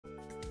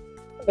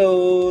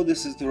Hello,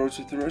 this is the Roach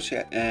with the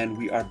Rocha, and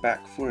we are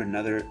back for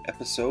another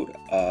episode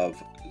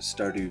of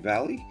Stardew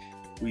Valley.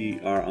 We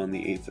are on the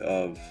 8th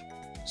of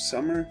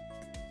summer.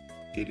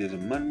 It is a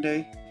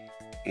Monday,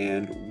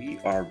 and we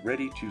are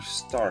ready to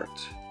start.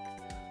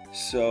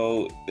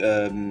 So,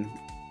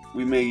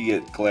 we may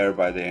get glare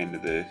by the end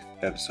of the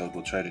episode.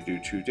 We'll try to do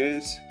 2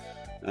 days,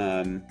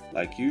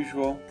 like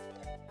usual.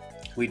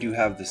 We do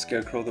have the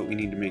scarecrow that we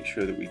need to make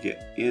sure that we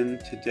get in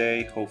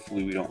today.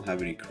 Hopefully we don't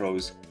have any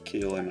crows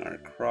killing our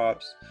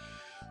crops.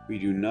 We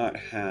do not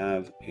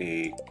have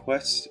a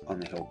quest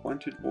on the Help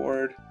Wanted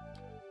board.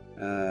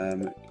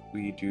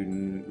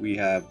 We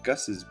have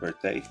Gus's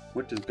birthday.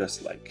 What does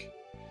Gus like?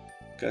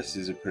 Gus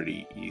is a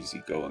pretty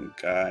easygoing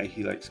guy.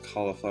 He likes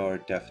cauliflower,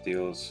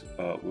 daffodils.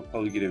 We'll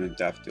probably get him a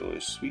daffodil or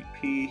sweet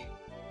pea.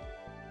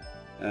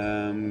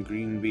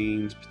 Green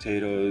beans,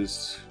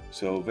 potatoes,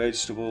 so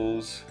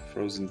vegetables,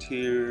 frozen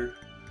tier.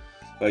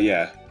 But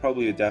yeah,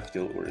 probably a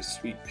daffodil or a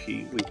sweet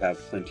pea. We have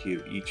plenty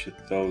of each of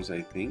those,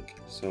 I think,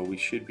 so we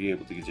should be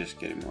able to just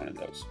get him one of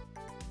those.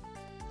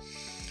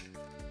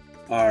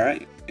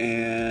 Alright,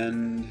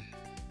 and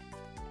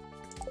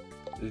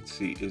let's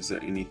see, is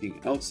there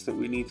anything else that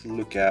we need to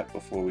look at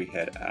before we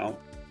head out?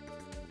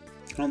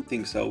 I don't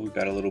think so. We've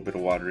got a little bit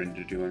of watering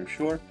to do, I'm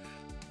sure.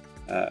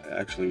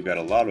 Actually, we've got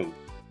a lot of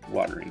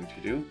watering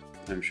to do,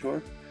 I'm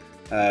sure.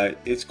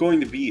 It's going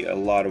to be a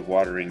lot of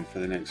watering for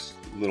the next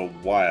little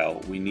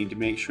while. We need to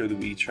make sure that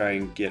we try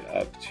and get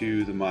up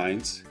to the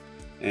mines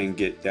and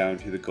get down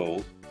to the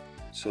gold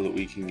so that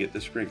we can get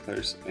the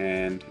sprinklers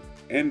and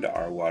end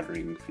our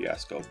watering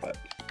fiasco, but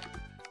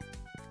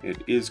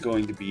it is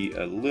going to be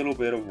a little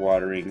bit of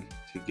watering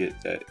to get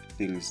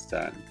things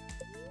done.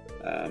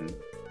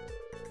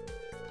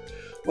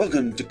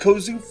 Welcome to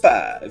Kozu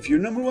 5, your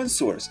 #1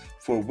 source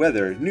for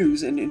weather,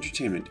 news, and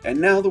entertainment.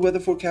 And now the weather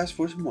forecast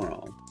for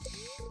tomorrow.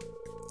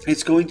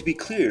 It's going to be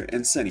clear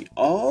and sunny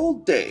all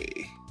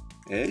day,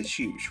 as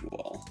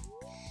usual.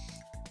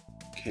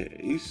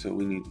 Okay, so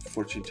we need the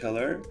fortune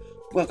teller.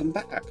 Welcome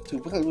back to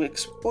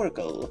Welwick's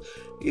Oracle.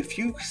 If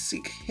you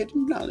seek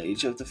hidden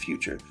knowledge of the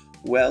future,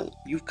 well,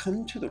 you've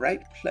come to the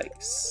right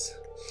place.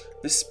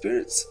 The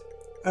spirits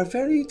are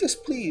very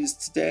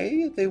displeased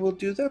today. They will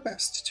do their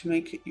best to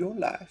make your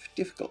life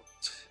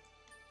difficult.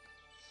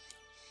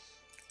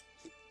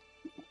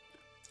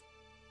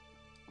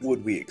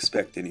 Would we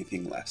expect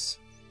anything less?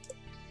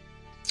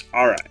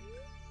 Alright.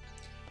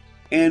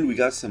 And we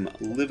got some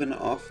living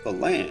off the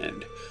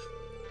land.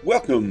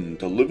 Welcome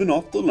to Living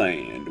Off the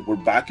Land. We're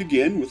back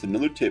again with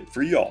another tip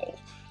for y'all.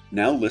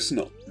 Now listen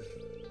up.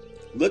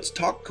 Let's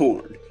talk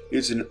corn.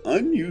 It's an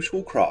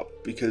unusual crop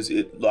because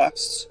it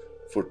lasts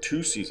for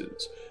 2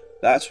 seasons.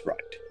 That's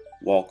right.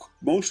 While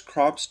most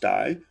crops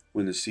die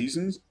when the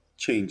season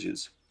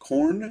changes,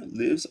 corn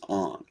lives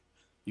on.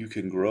 You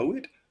can grow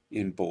it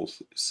in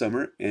both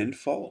summer and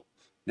fall.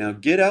 Now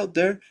get out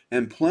there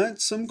and plant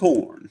some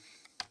corn.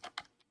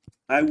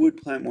 I would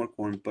plant more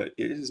corn, but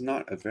it is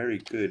not a very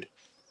good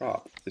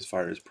crop as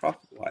far as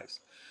profit-wise.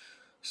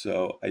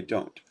 So I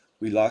don't.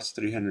 We lost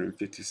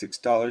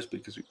 $356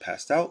 because we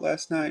passed out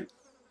last night.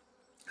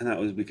 And that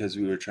was because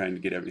we were trying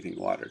to get everything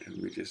watered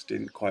and we just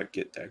didn't quite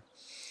get there.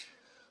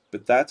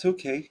 But that's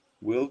okay.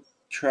 We'll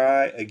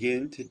try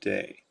again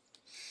today.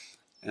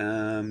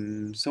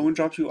 Someone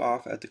dropped you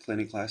off at the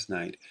clinic last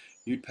night.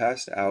 You'd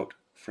passed out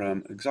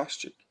from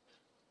exhaustion.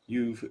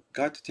 You've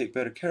got to take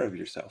better care of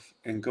yourself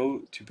and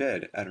go to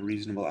bed at a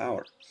reasonable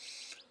hour.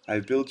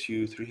 I've billed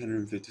you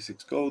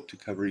 356 gold to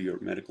cover your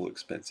medical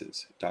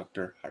expenses,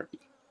 Dr. Harvey.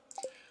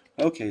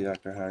 Okay,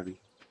 Dr. Harvey.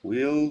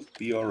 We'll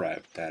be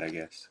alright with that, I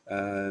guess.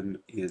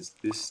 Is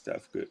this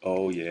stuff good?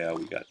 Oh yeah,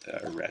 we got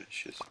the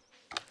radishes.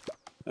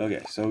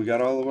 Okay, so we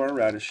got all of our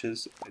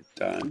radishes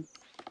done.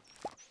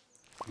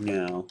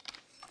 Now,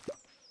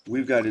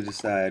 we've got to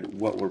decide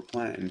what we're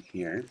planting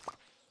here.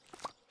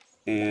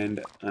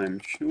 And I'm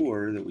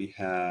sure that we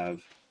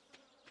have...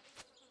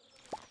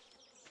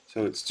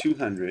 So it's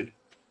 200.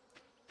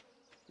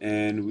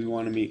 And we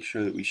want to make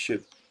sure that we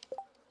ship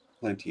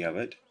plenty of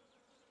it.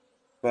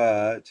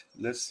 But,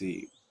 let's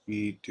see.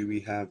 Do we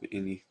have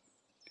any...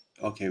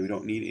 Okay, we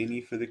don't need any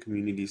for the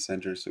community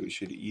center, so we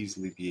should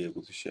easily be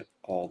able to ship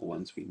all the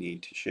ones we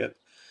need to ship.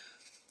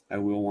 I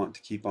will want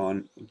to keep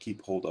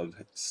hold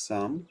of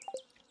some,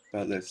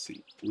 but let's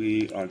see.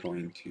 We are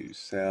going to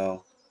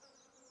sell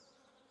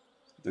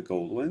the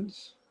gold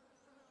ones.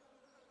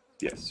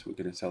 Yes, we're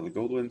going to sell the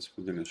gold ones.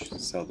 We're going to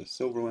sell the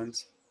silver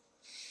ones.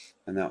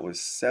 And that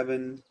was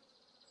 7.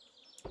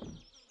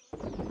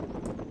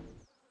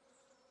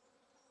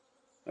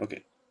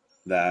 Okay,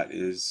 that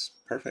is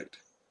perfect.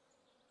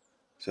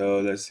 So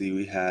let's see,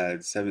 we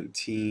had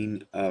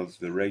 17 of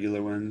the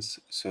regular ones,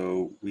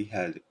 so we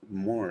had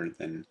more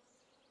than,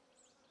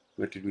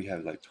 what did we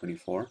have, like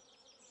 24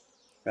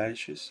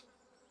 radishes?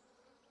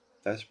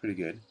 That's pretty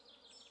good.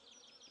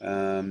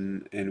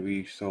 And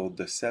we sold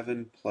the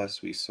 7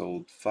 plus we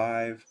sold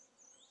 5,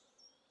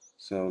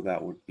 so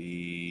that would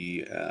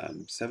be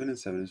 7 and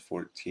 7 is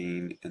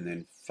 14, and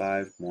then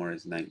 5 more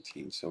is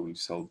 19, so we've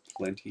sold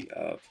plenty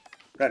of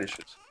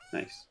radishes.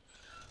 Nice.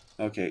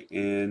 Okay,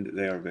 and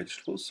they are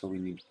vegetables, so we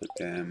need to put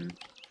them...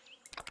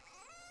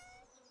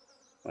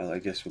 Well, I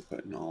guess we're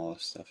putting all the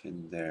stuff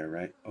in there,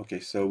 right? Okay,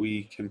 so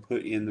we can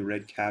put in the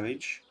red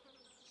cabbage.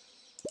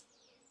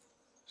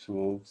 So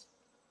we'll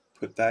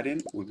put that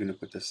in. We're going to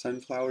put the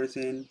sunflowers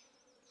in.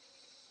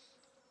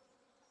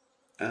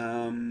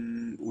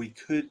 We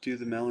could do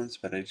the melons,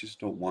 but I just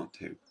don't want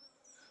to.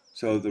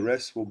 So the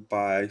rest we'll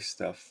buy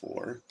stuff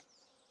for.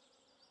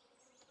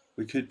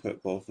 We could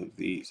put both of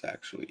these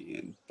actually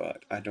in,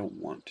 but I don't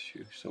want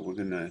to. So we're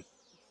going to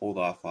hold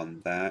off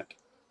on that.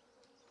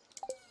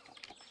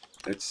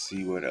 Let's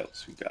see what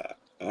else we got.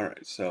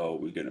 Alright, so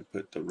we're going to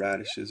put the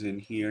radishes in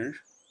here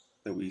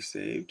that we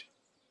saved.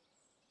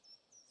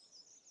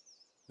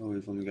 Oh,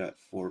 we've only got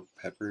 4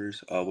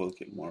 peppers. Oh, we'll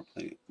get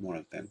plenty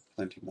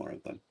more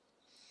of them.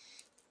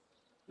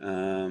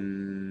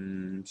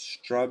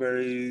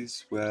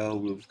 Strawberries, well,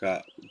 we've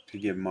got to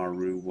give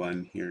Maru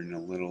one here in a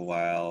little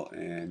while,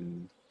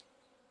 and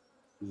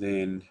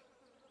then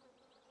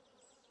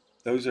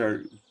those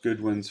are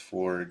good ones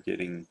for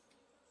getting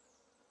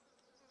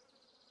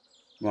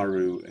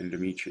Maru and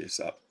Demetrius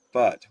up.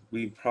 But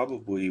we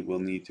probably will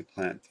need to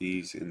plant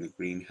these in the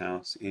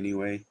greenhouse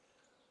anyway.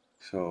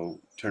 So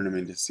turn them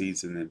into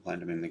seeds and then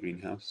plant them in the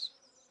greenhouse.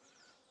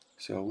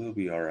 So we'll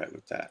be alright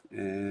with that.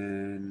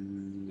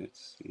 And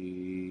let's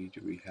see,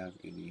 do we have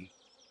any?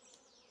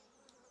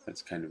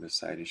 That's kind of a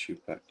side issue,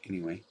 but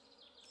anyway.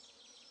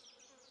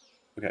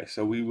 Okay,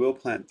 so we will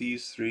plant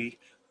these 3,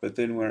 but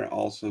then we're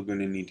also going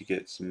to need to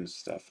get some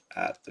stuff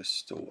at the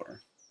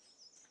store.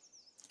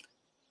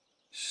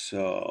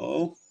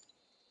 So,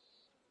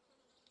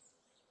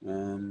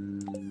 are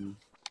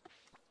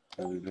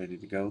we ready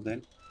to go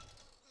then?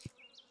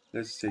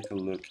 Let's take a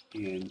look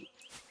in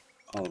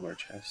all of our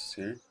chests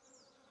here.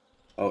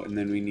 Oh, and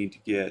then we need to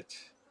get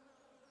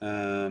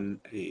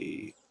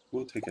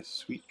we'll take a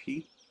sweet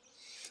pea,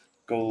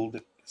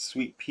 gold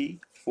sweet pea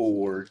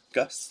for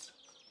Gus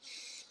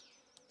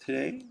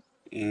today,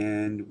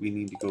 and we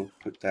need to go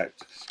put that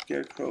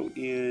scarecrow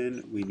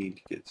in. We need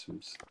to get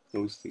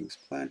those things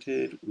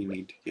planted. We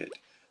need to get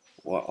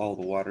all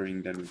the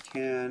watering done we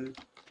can.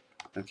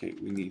 Okay,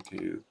 we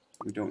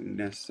don't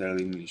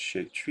necessarily need to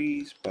shake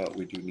trees, but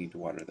we do need to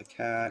water the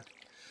cat.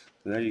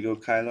 So there you go,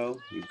 Kylo.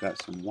 You've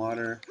got some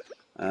water.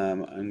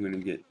 I'm going to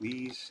get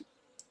these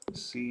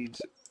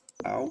seeds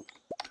out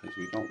because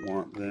we don't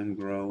want them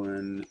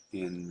growing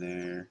in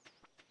there.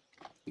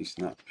 At least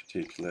not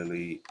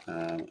particularly.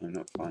 I'm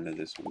not fond of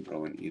this one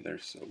growing either,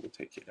 so we'll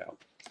take it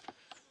out.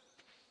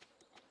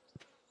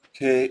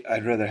 Okay,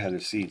 I'd rather have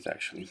the seeds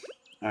actually.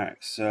 Alright,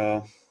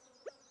 so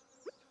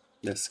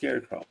the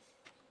scarecrow.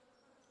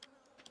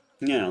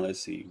 Now let's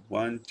see.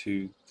 1,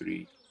 2,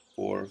 3,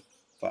 4,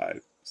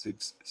 5,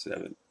 6,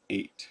 7,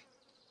 8.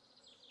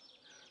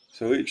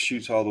 So it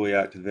shoots all the way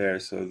out to there.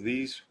 So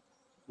these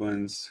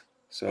ones,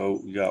 so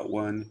we got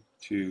 1,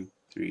 2,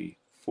 3,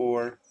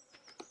 4.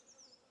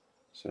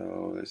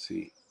 So let's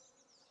see.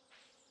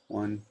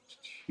 1,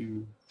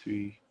 2,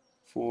 3,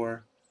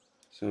 4.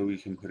 So we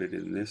can put it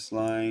in this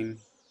line.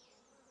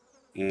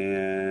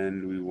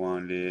 And we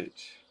want it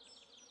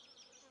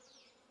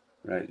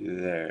right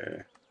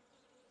there.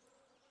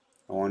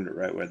 I want it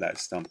right where that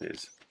stump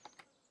is.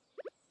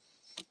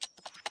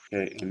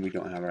 Okay, and we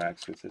don't have our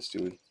axe with us,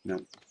 do we? No.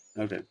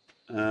 Okay.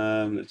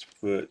 Let's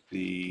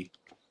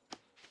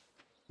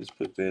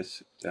put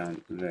this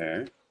down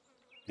there,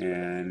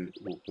 and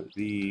we'll put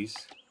these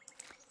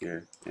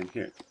here and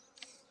here.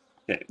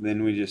 Okay,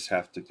 then we just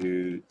have to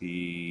do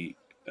the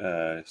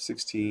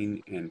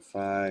 16 and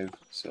 5,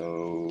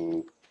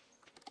 so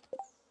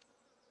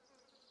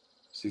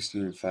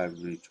 16 and 5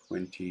 would be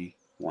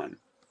 21.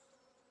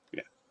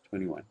 Yeah,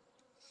 21.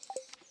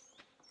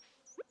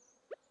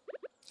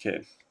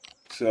 Okay,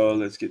 so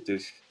let's get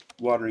this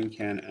watering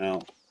can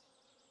out.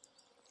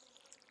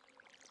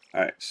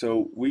 Alright,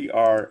 so we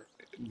are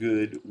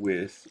good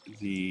with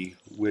the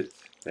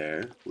width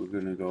there. We're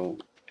going to go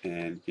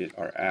and get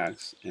our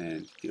axe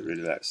and get rid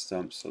of that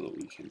stump so that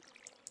we can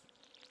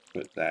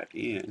put that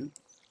in.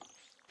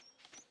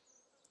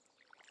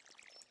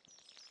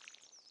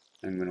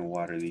 I'm going to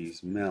water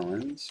these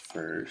melons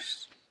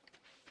first.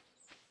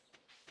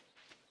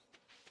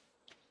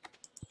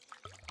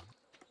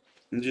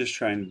 I'm just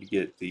trying to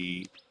get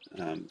the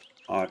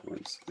odd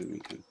ones so that we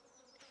can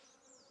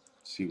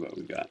see what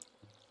we got.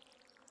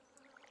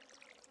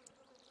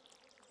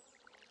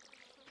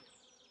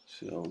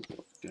 So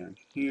go down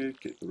here,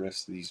 get the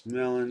rest of these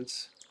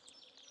melons.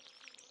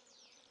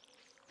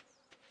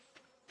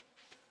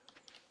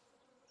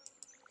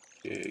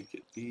 Okay,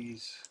 get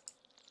these.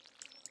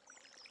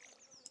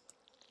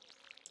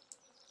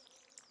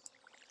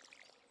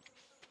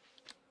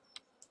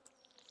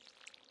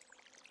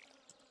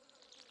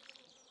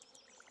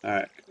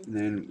 Alright, and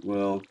then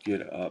we'll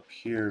get up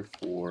here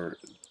for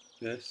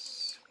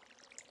this.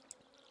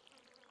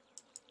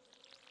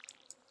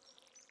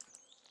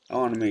 I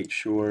want to make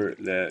sure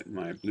that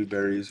my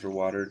blueberries are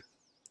watered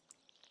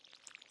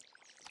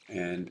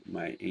and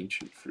my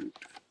ancient fruit.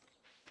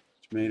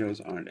 Tomatoes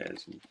aren't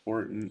as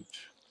important,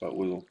 but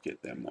we'll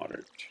get them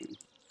watered too.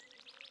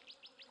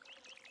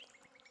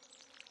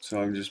 So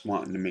I'm just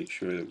wanting to make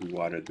sure that we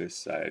water this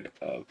side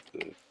of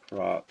the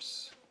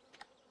crops.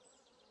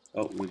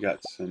 Oh, we got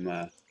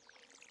some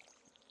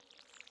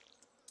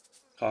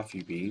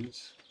coffee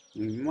beans.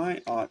 We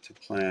might ought to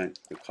plant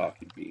the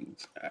coffee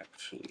beans,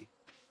 actually.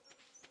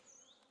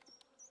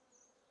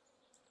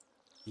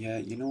 Yeah,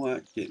 you know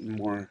what? Getting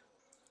more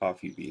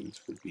coffee beans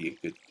would be a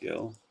good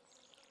deal.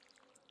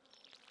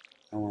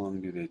 How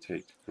long do they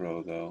take to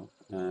grow, though?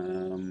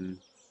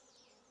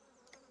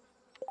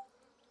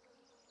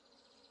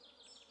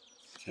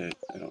 Okay,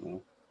 I don't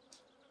know.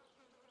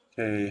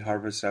 Okay,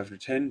 harvest after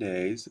 10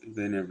 days,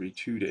 then every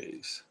 2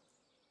 days.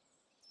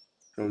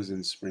 Grows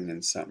in spring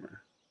and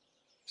summer.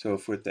 So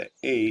if we're at the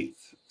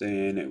 8th,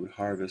 then it would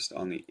harvest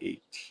on the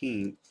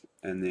 18th,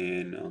 and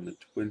then on the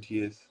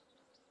 20th,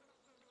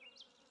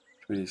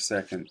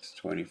 22nd,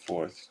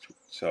 24th.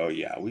 So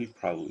yeah, we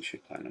probably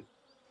should plant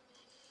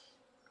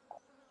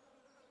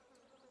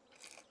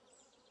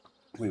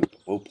them.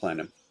 We'll plant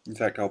them. In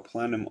fact, I'll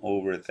plant them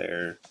over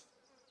there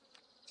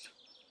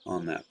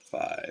on that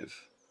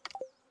 5.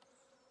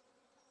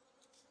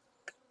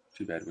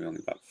 Too bad we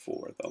only got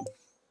 4 though.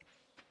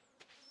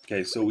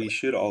 Okay, so we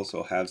should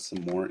also have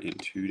some more in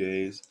 2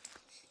 days.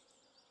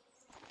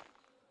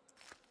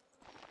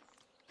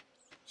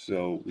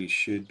 So we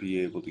should be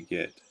able to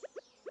get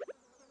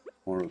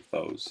more of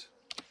those.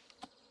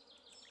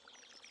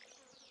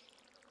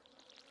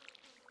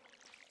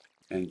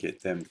 And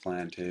get them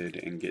planted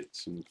and get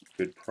some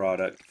good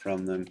product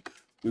from them.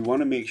 We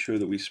want to make sure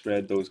that we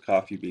spread those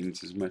coffee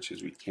beans as much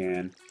as we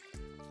can.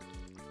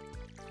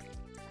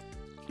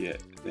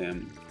 Get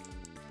them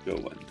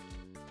going.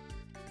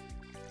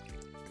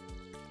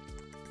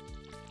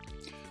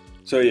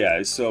 So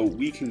yeah, so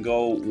we can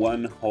go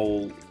one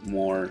whole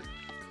more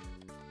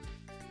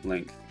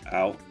length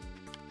out.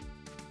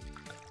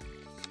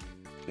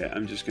 Yeah,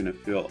 I'm just gonna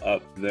fill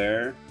up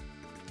there,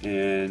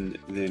 and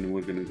then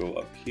we're gonna go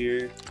up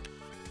here.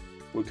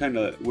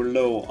 We're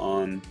low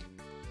on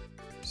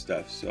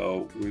stuff,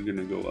 so we're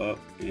gonna go up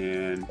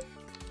and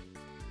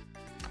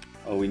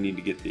we need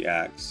to get the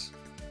axe.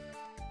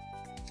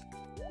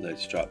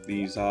 Let's drop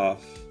these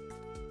off.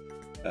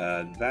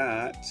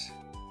 That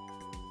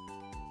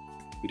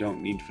we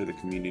don't need for the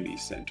community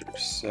center,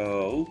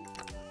 so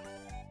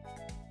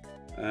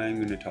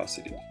I'm gonna toss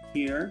it in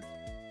here.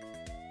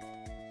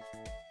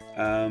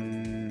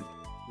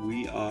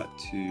 We ought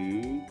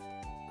to,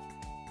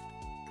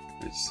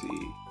 let's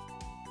see,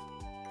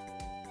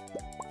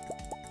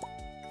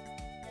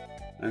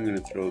 I'm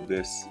gonna throw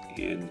this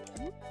in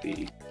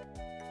the,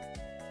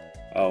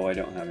 oh, I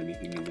don't have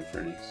anything in the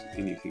furnace,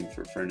 anything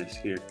for furnace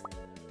here.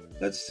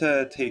 Let's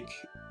take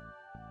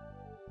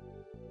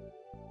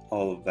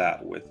all of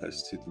that with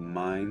us to the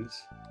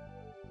mines.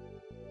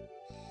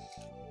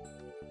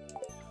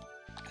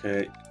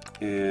 Okay,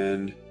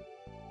 and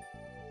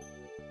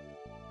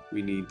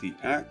we need the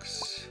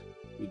axe.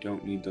 We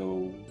don't need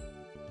the,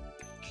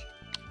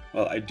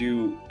 well, I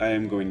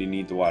am going to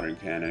need the watering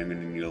can. I'm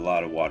going to need a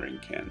lot of watering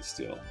cans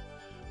still.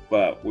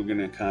 But we're going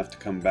to have to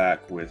come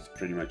back with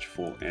pretty much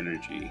full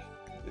energy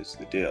is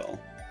the deal.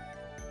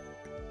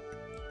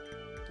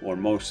 Or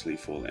mostly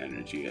full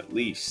energy at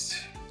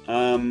least.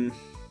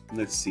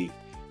 Let's see.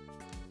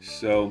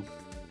 So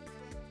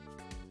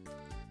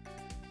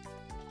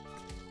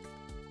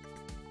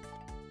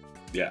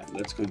yeah,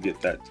 let's go get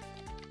that.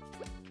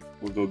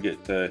 We'll go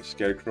get the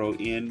scarecrow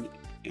in,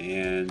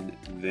 and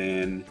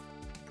then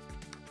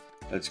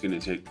that's going to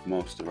take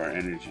most of our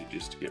energy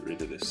just to get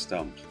rid of this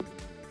stump.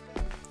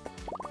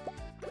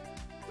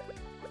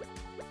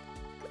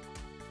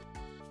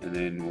 And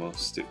then we'll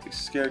stick the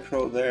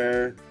scarecrow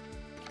there,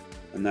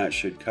 and that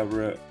should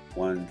cover it.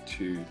 1,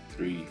 2,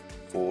 3,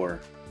 4,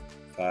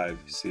 5,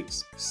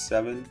 6,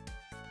 7.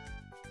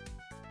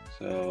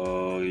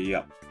 So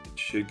yeah, it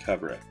should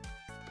cover it.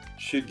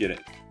 Should get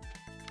it.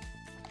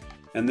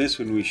 And this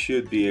one we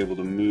should be able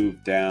to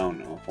move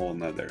down a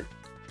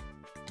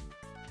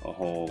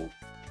whole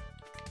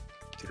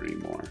 3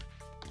 more.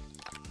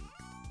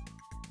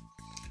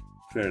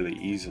 Fairly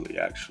easily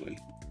actually.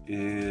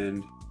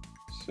 And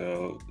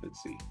so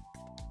let's see.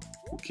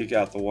 We'll kick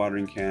out the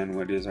watering can.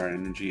 What is our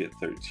energy at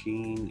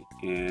 13?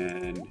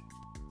 And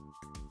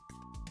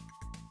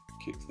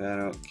kick that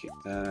out,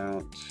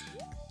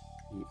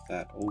 move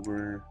that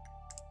over,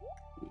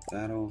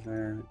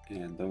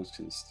 and those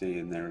can stay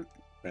in there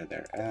where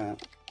they're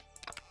at.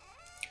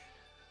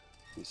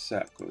 The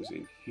sap goes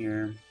in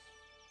here.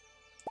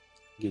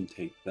 You can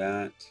take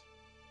that.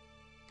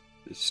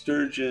 The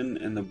sturgeon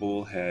and the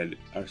bullhead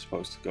are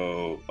supposed to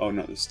go, oh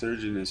no, the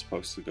sturgeon is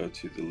supposed to go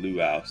to the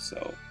luau,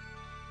 so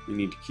we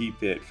need to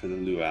keep it for the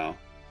luau.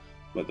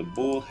 But the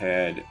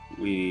bullhead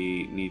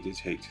we need to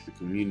take to the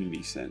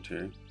community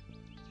center.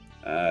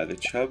 The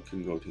chub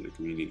can go to the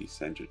community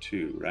center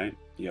too, right?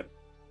 Yep.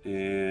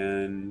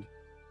 And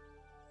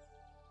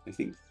I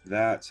think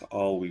that's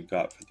all we've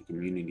got for the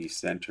community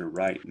center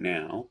right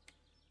now.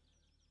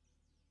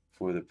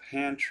 For the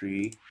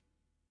pantry,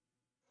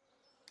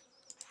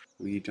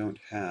 we don't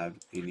have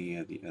any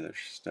of the other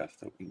stuff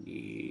that we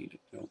need,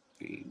 I don't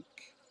think.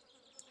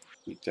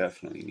 We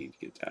definitely need to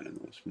get down in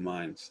those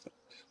mines, though.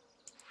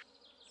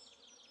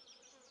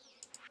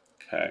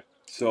 Okay,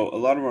 so a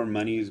lot of our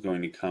money is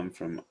going to come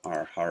from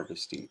our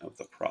harvesting of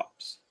the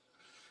crops.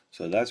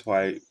 So that's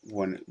why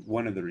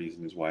one of the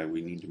reasons why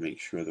we need to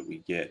make sure that we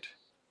get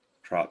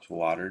crops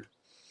watered.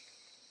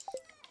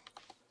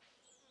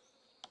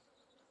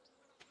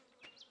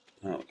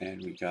 Oh,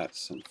 and we got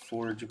some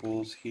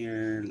forageables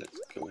here.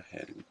 Let's go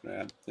ahead and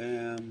grab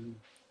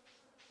them.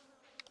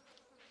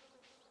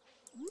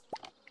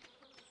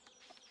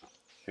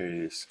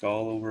 Carry a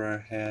skull over our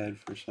head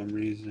for some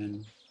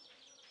reason.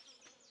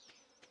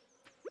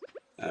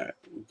 Alright,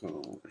 we'll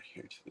go over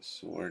here to the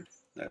sword.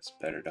 That's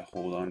better to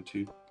hold on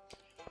to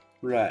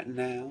right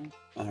now.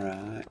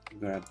 Alright,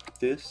 grab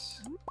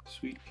this.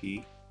 Sweet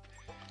pea.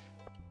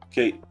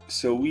 Okay,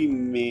 so we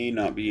may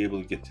not be able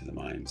to get to the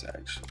mines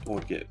actually, or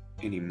get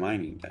any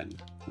mining done,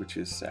 which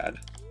is sad.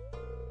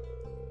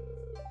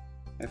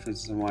 I found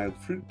some wild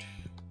fruit.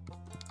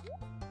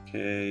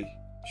 Okay,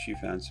 she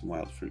found some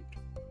wild fruit.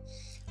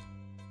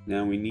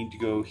 Now we need to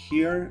go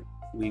here.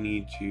 We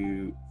need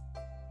to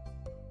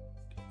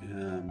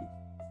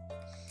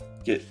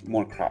get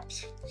more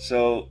crops.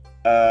 So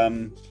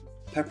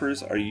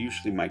peppers are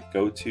usually my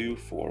go-to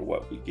for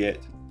what we get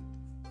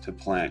to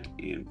plant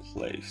in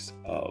place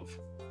of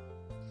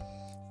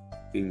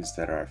things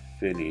that are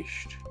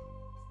finished.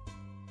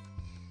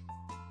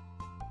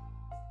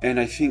 And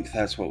I think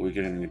that's what we're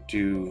going to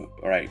do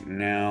right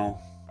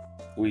now.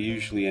 We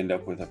usually end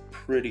up with a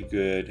pretty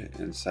good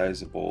and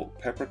sizable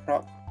pepper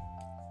crop,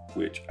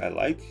 which I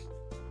like.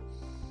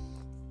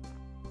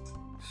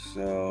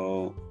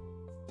 So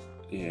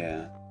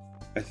yeah,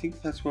 I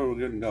think that's where we're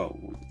going to go.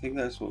 I think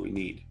that's what we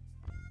need,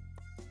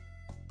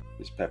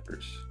 is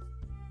peppers.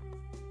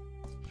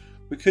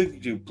 We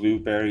could do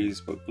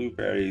blueberries, but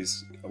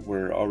blueberries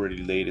were already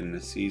late in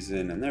the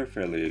season and they're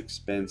fairly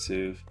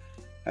expensive.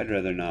 I'd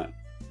rather not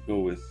go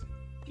with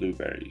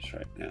blueberries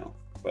right now,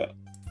 but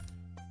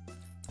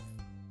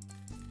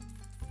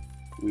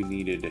we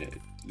needed at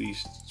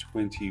least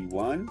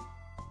 21.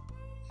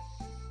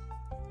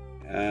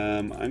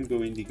 I'm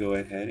going to go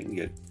ahead and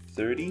get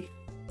 30.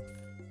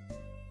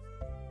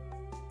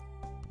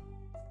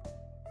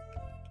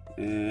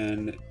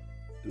 And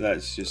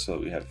that's just so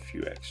we have a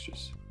few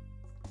extras.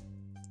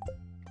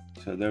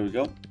 So there we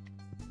go.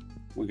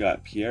 We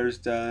got Pierre's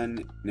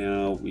done.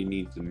 Now we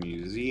need the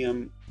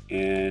museum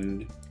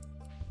and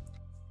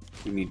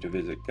we need to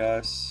visit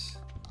Gus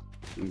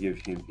and give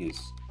him his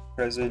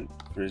present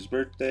for his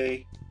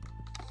birthday.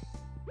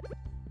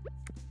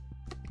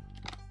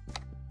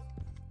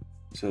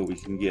 So we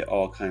can get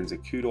all kinds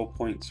of kudo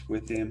points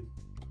with him.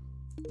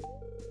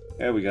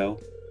 There we go.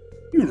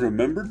 You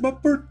remembered my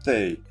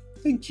birthday.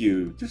 Thank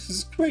you. This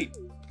is great.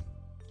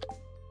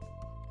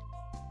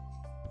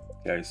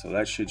 Okay, so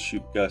that should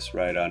shoot Gus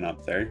right on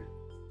up there.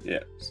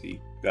 Yeah,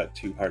 see, got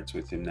 2 hearts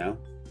with him now.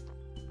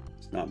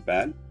 It's not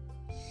bad.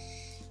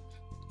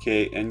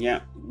 Okay, and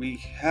yeah, we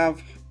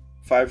have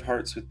 5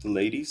 hearts with the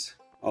ladies,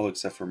 all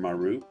except for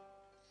Maru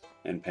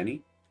and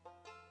Penny,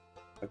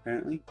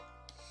 apparently.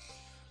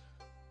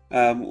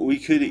 We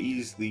could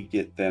easily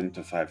get them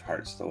to 5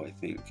 hearts, though, I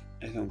think.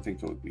 I don't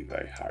think it would be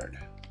very hard.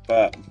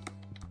 But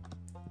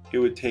it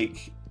would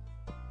take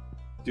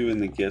doing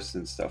the gifts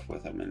and stuff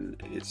with them,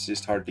 and it's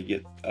just hard to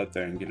get out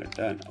there and get it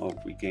done. Oh,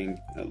 we can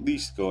at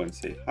least go and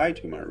say hi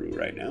to Maru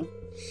right now.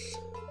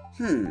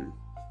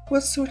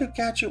 What sort of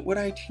gadget would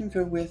I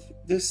tinker with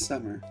this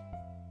summer?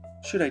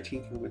 Should I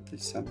tinker with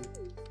this summer?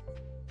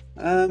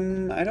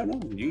 I don't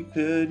know. You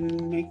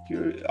could make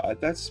your...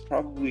 that's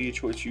probably a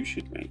choice you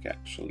should make,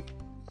 actually.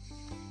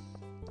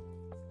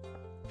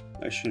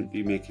 I shouldn't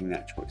be making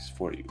that choice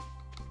for you.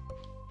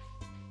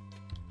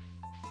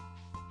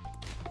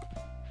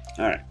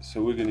 Alright,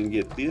 so we're going to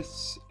get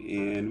this,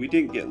 and we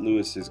didn't get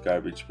Lewis's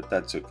garbage, but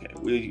that's okay.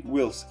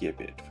 We'll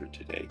skip it for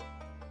today.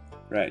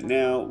 Right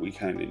now, we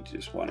kind of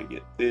just want to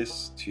get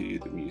this to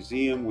the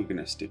museum. We're going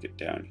to stick it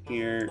down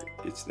here.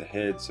 It's the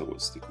head, so we'll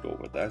stick it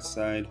over that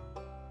side.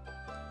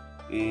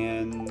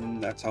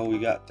 And that's all we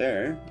got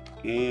there.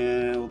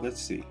 And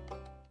let's see.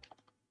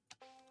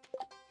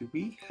 Do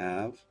we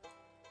have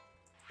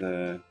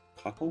the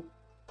cockle?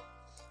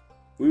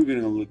 We were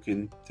going to look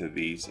into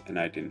these, and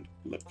I didn't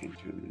look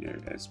into them near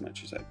as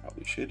much as I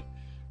probably should.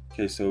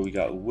 Okay, so we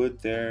got wood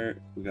there.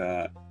 We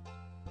got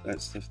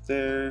that stuff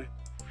there.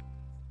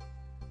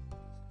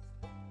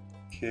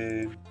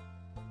 Okay.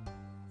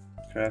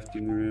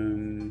 Crafting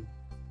room.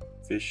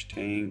 Fish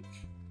tank.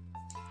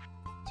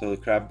 So the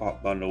crab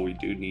pot bundle, we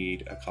do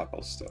need a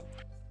cockle still.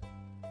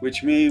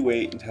 Which may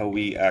wait until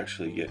we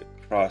actually get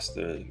across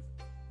to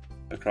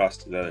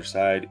the other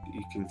side.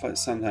 You can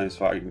sometimes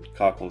find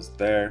cockles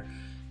there.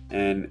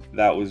 And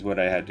that was what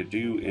I had to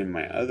do in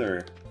my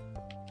other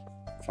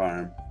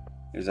farm,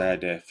 is I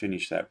had to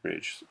finish that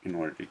bridge in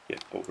order to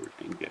get over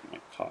and get my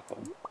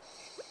cockle.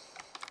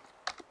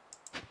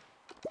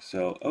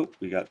 So, oh,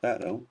 we got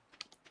that though.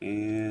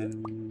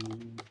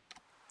 And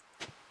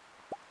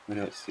what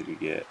else did we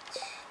get?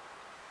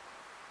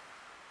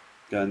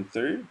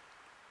 Gunther.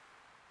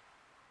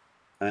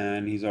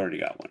 And he's already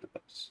got one of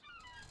those.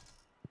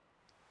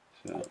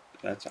 So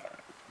that's alright.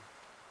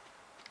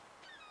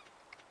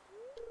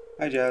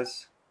 Hi,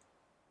 Jazz.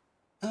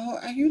 Oh,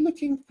 are you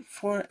looking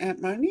for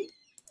Aunt Marnie?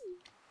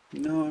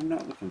 No, I'm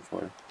not looking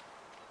for her.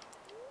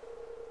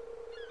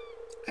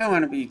 I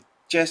want to be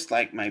just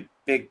like my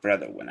big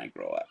brother when I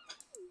grow up.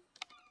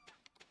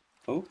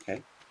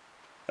 Okay,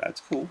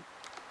 that's cool.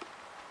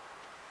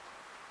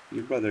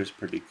 Your brother's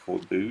pretty cool,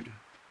 dude.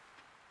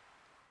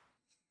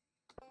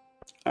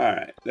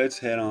 Alright, let's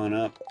head on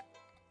up.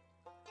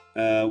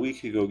 We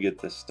could go get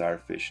the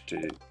starfish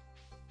to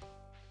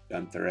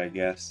Gunther, I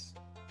guess.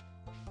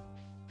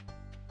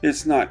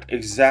 It's not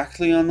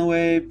exactly on the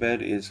way,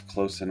 but it's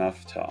close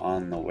enough to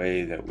on the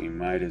way that we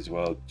might as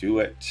well do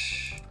it.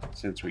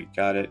 Since we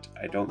got it,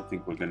 I don't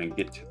think we're going to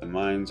get to the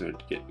mines or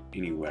get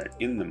anywhere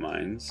in the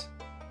mines.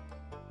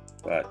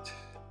 But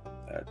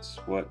that's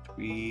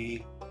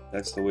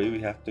the way we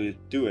have to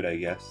do it, I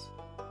guess.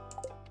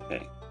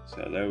 Okay,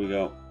 so there we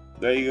go.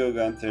 There you go,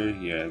 Gunther.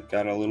 Yeah,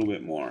 got a little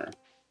bit more.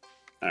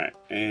 Alright,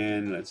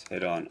 and let's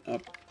head on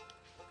up.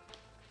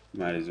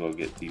 Might as well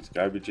get these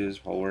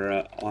garbages while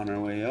we're on our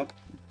way up.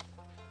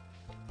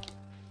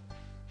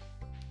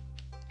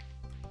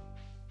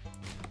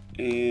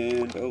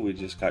 And, oh, we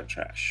just got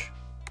trash.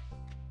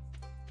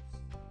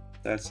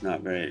 That's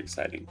not very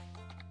exciting.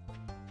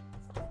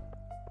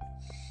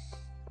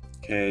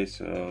 Okay,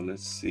 so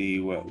let's see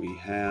what we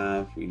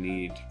have. We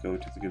need to go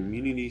to the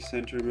community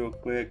center real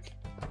quick.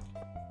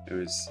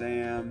 There is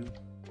Sam.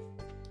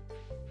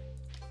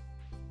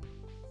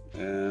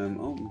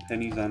 Oh,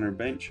 Penny's on her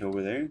bench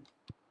over there.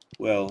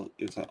 Well,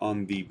 it's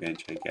on the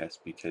bench, I guess,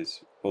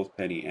 because both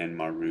Penny and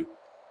Maru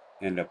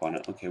end up on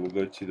it. Okay, we'll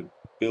go to the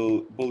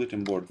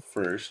bulletin board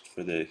first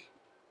for the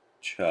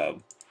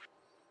chub.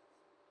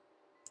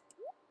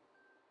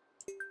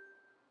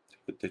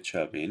 Put the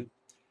chub in.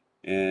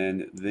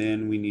 And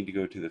then we need to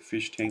go to the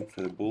fish tank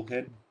for the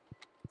bullhead.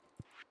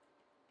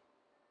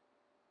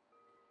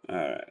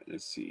 Alright,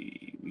 let's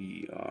see.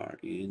 We are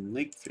in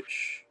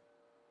lakefish.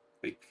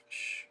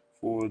 Lakefish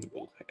for the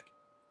bullhead.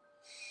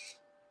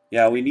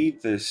 Yeah, we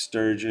need the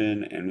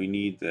sturgeon and we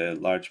need the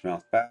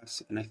largemouth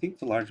bass. And I think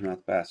the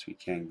largemouth bass we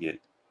can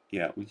get.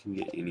 Yeah, we can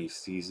get any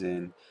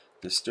season.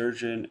 The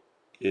sturgeon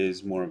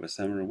is more of a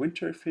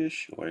summer-winter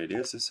fish, or it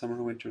is a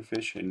summer-winter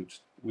fish. And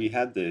we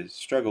had the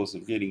struggles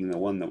of getting the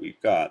one that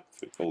we've got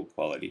for gold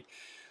quality.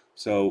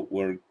 So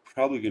we're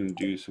probably going to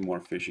do some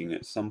more fishing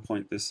at some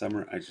point this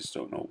summer. I just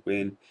don't know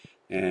when.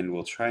 And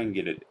we'll try and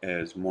get it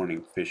as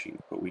morning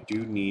fishing. But we do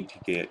need to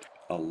get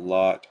a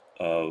lot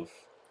of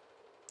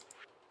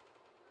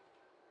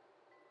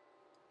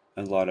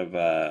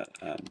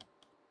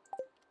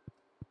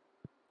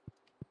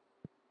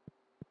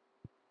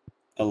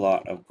a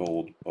lot of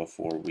gold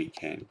before we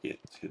can get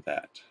to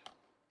that.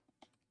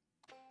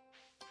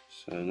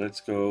 So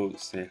let's go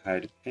say hi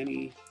to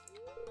Penny.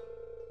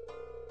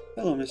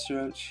 Hello, Mr.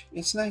 Roach.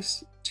 It's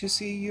nice to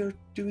see you're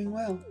doing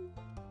well.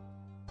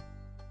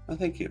 Oh,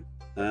 thank you.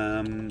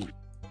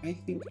 I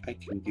think I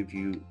can give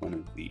you one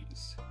of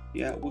these.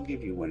 Yeah, we'll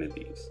give you one of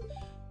these.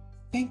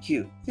 Thank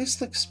you. This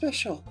looks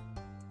special.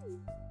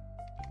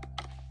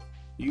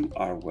 You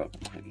are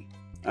welcome, Penny.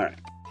 Alright.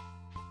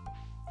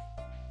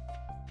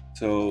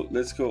 So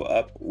let's go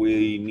up.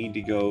 We need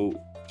to go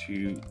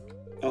to...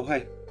 Oh,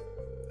 hi.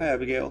 Hi,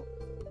 Abigail.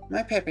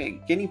 My Pepe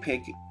guinea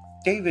pig,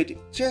 David,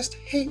 just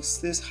hates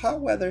this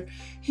hot weather.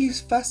 He's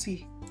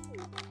fussy.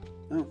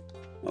 Oh,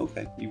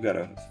 okay. You've got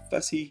a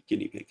fussy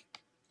guinea pig.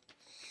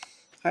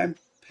 Hi,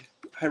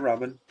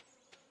 Robin.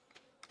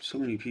 So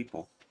many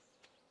people.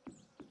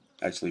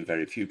 Actually,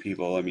 very few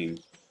people. I mean,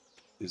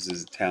 this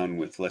is a town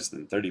with less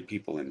than 30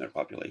 people in their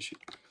population.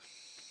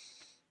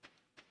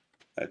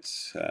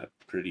 That's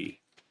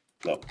pretty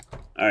low.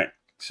 Alright,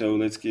 so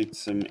let's get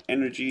some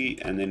energy,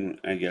 and then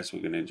I guess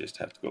we're going to just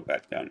have to go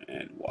back down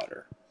and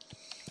water.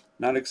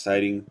 Not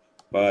exciting,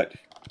 but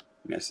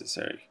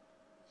necessary.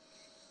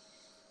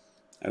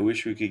 I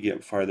wish we could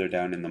get farther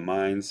down in the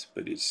mines,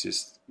 but it's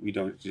just, we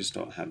just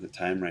don't have the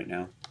time right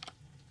now.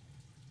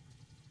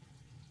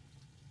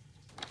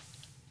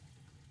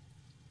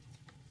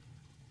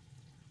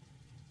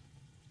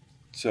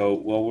 So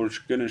what we're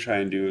going to try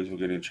and do is we're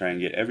going to try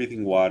and get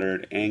everything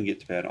watered and get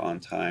to bed on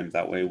time.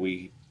 That way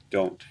we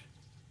don't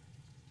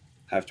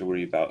have to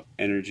worry about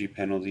energy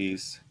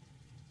penalties.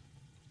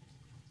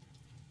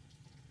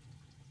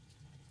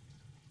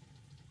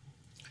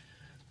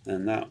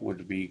 And that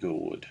would be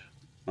good.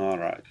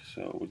 Alright,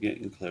 so we're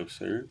getting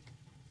closer.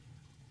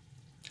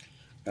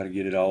 Got to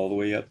get it all the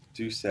way up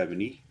to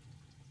 70.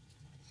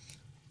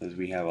 Because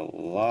we have a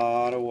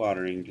lot of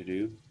watering to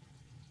do.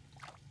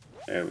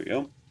 There we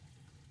go.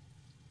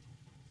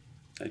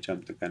 I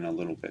jumped the gun a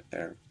little bit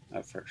there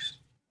at first.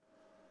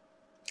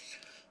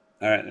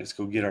 Alright, let's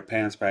go get our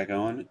pants back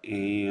on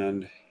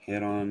and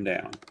head on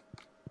down.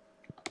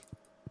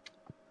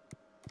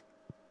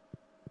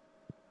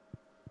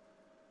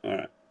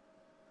 Alright.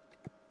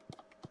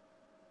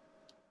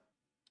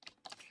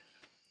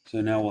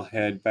 So now we'll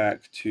head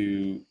back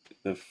to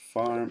the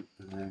farm.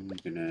 I'm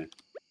gonna,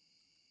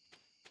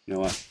 you know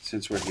what,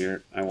 since we're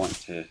here, I want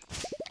to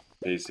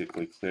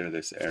basically clear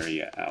this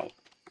area out.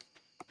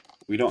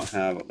 We don't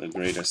have the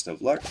greatest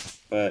of luck,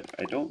 but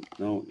I don't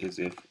know as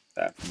if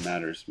that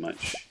matters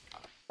much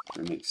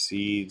for mixed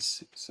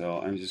seeds. So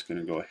I'm just going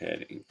to go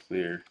ahead and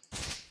clear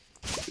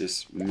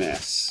this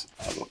mess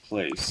of a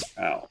place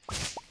out.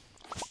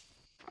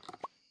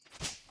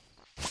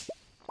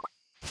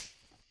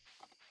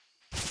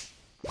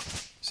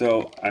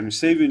 So I'm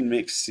saving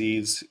mixed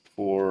seeds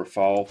for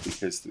fall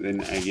because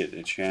then I get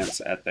a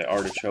chance at the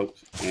artichoke,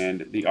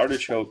 and the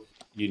artichoke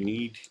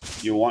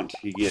you want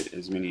to get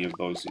as many of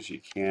those as you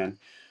can.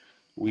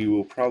 We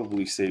will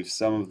probably save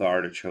some of the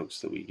artichokes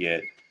that we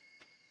get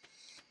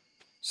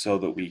so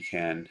that we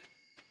can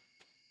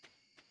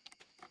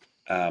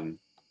turn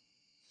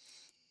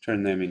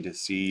them into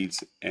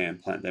seeds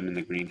and plant them in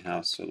the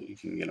greenhouse so that we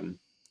can get them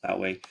that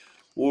way,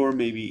 or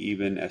maybe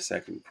even a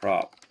second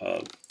crop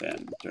of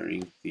them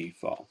during the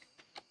fall.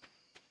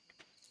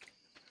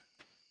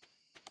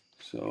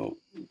 So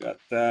we got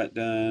that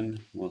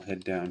done. We'll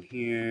head down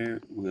here.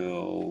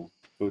 We'll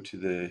go to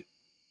the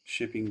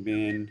shipping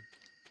bin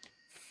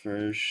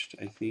first,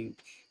 I think.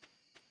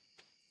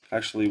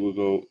 Actually, we'll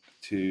go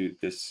to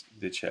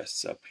the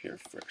chests up here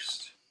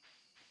first,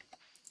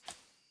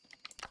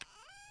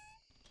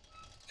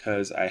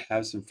 because I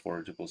have some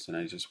forageables and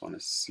I just want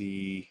to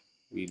see.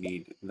 We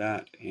need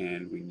that,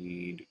 and we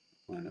need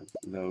one of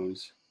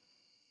those.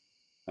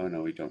 Oh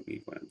no, we don't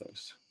need one of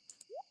those.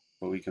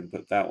 But we can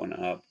put that one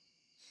up,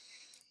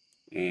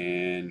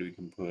 and we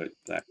can put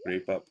that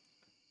grape up,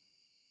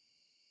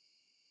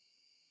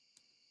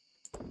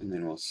 and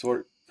then we'll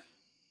sort.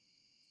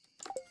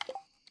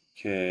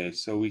 Okay,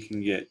 so we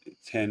can get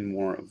 10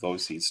 more of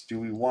those seeds. Do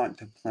we want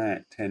to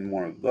plant 10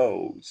 more of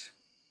those?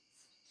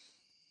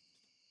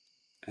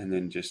 And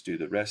then just do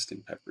the rest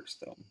in peppers,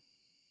 though.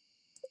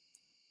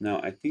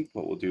 Now, I think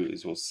what we'll do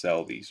is we'll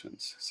sell these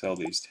ones. Sell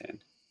these 10.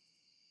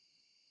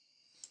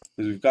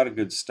 Because we've got a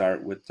good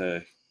start with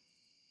the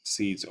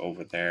seeds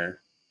over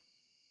there.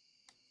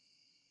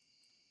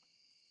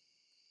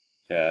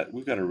 Yeah,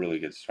 we've got a really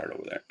good start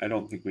over there. I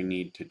don't think we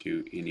need to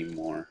do any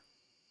more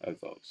of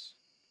those.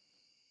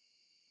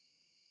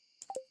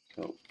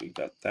 So we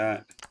got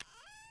that.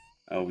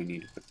 Oh, we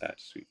need to put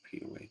that sweet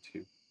pea away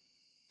too.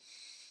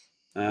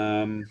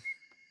 I'm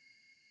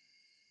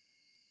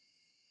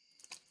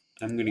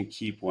going to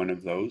keep one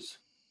of those.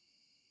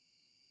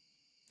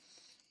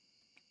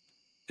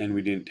 And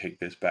we didn't take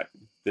this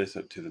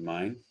up to the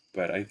mine,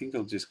 but I think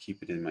I'll just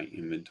keep it in my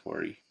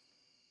inventory.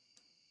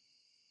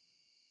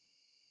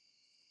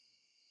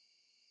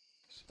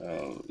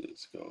 So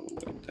let's go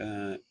like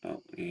that.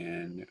 Oh,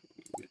 and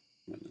we get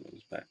one of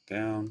those back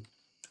down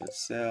to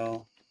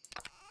sell.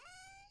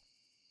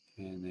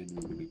 And then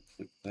we're going to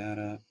click that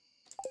up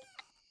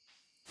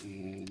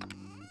and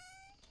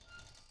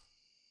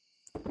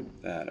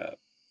that up.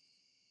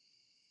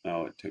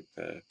 Oh, it took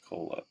the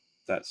coal up.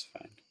 That's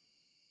fine.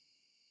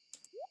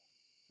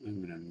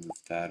 I'm going to move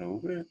that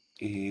over,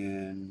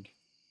 and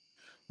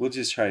we'll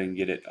just try and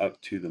get it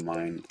up to the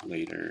mine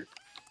later.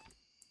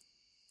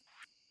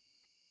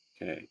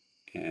 Okay,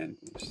 and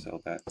we'll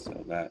sell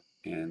that,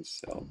 and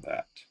sell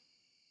that.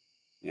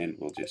 And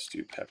we'll just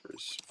do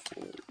peppers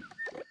for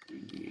what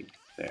we need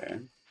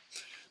there.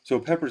 So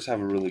peppers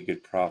have a really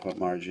good profit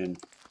margin,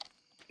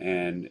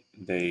 and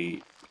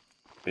they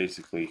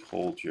basically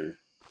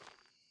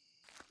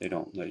they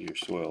don't let your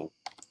soil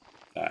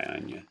die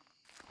on you.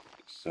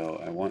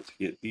 So I want to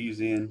get these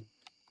in.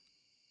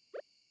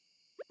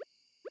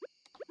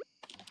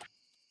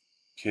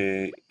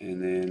 Okay,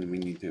 and then we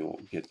need to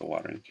get the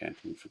watering can.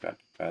 We forgot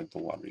to add the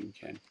watering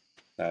can.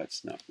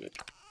 That's not good.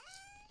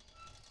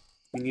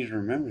 We need to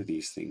remember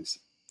these things.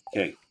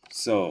 Okay,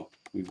 so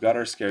we've got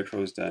our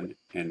scarecrows done,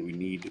 and we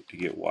need to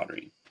get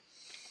watering.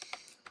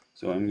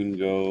 So I'm going to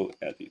go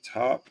at the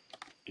top,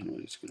 and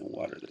we're just going to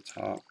water the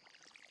top.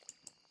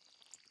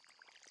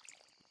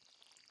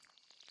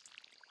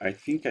 I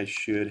think I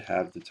should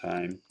have the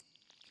time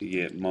to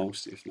get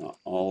most, if not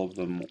all of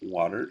them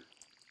watered.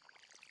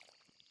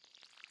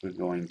 We're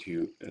going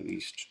to at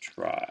least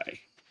try.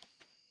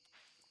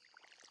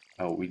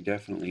 Oh, we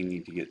definitely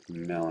need to get the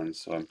melons,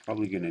 so I'm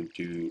probably going to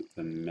do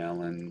the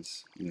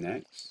melons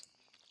next.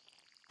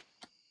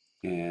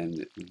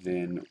 And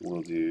then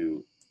we'll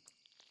do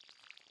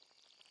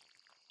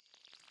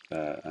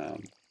the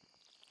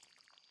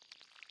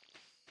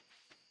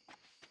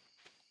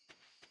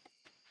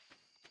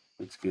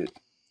let's get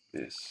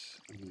this.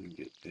 I'm going to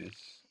get this.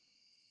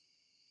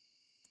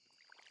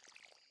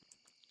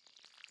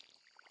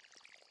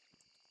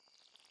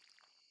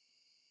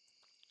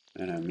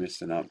 And I'm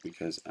missing up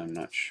because I'm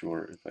not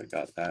sure if I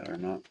got that or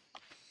not.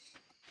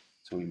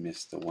 So we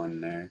missed the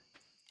one there,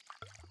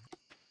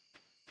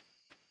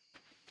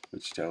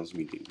 which tells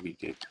me that we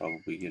did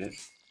probably get it.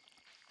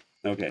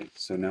 Okay,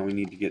 so now we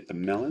need to get the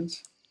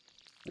melons.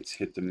 Let's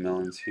hit the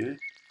melons here.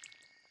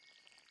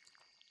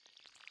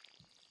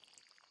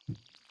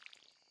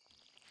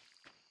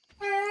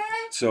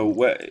 So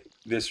what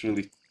this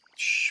really...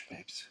 Shh,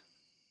 babes.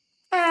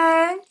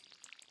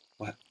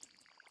 What?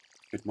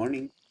 Good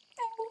morning.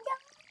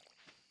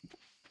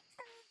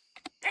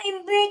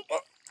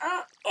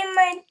 In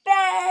my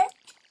bed.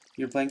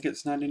 Your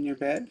blanket's not in your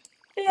bed?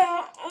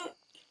 Yeah.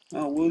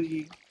 Oh, well,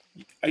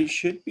 I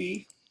should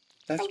be.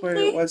 That's where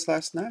it was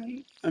last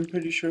night. I'm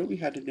pretty sure we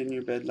had it in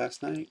your bed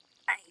last night.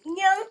 I don't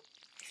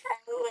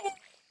have it.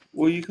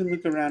 Well, you can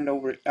look around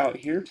out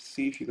here to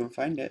see if you can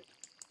find it.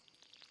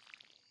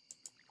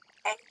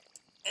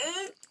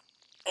 It's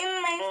in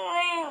my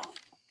room.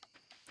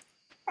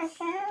 My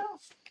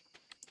house.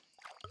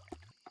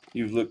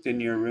 You've looked in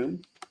your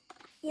room?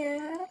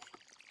 Yeah.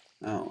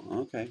 Oh,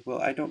 okay.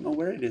 Well, I don't know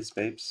where it is,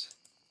 babes.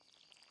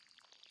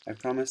 I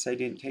promise I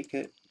didn't take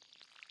it.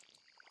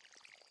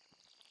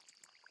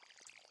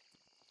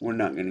 We're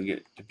not going to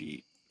get to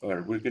be,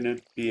 or we're going to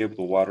be able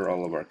to water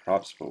all of our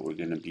crops, but we're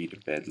going to be to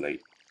bed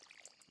late,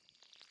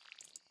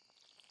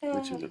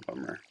 which is a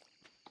bummer.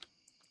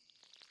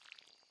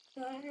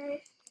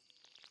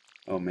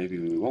 Oh, maybe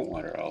we won't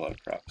water all our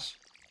crops.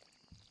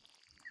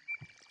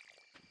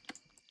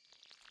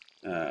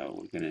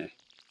 We're going to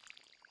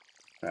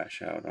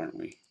crash out, aren't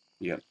we?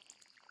 Yep.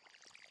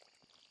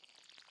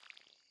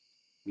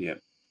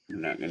 Yep. We're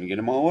not going to get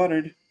them all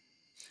watered.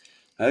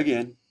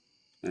 Again.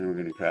 And we're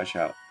going to crash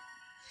out.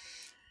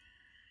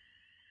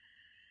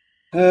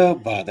 Oh,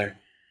 bother.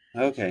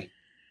 Okay.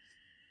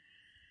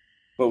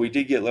 But we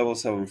did get level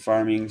 7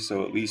 farming,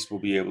 so at least we'll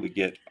be able to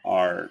get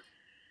our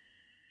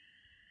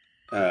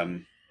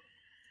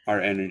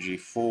energy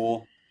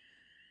full.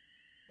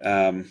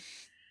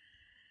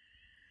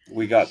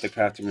 We got the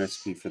crafting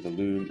recipe for the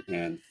loom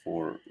and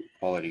for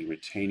quality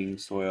retaining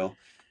soil.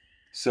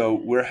 So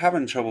we're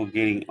having trouble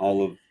getting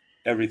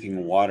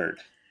everything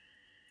watered,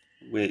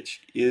 which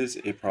is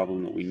a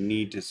problem that we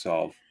need to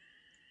solve.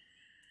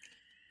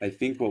 I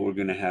think what we're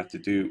going to have to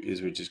do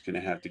is we're just going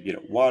to have to get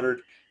it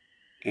watered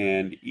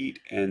and eat,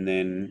 and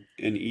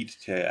eat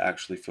to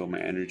actually fill my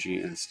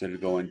energy instead of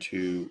going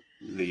to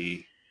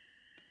the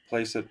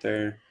place up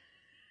there.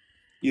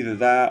 Either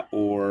that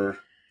or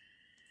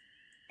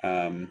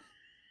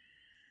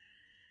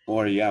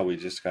yeah, we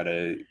just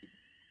gotta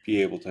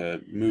be able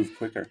to move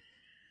quicker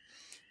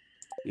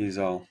is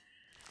all.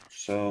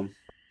 So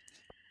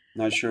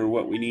not sure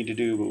what we need to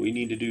do, but we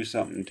need to do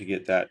something to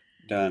get that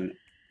done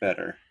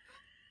better.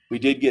 We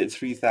did get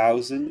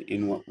 3,000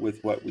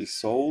 with what we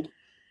sold,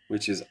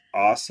 which is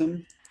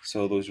awesome.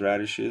 So those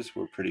radishes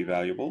were pretty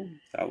valuable.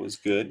 That was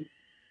good.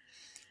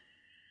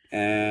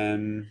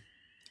 And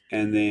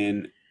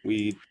then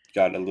we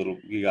got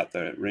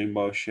the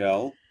rainbow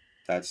shell.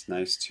 That's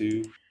nice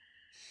too.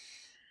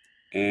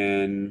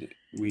 And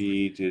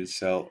we did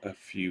sell a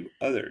few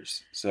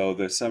others. So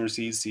the summer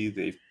seeds,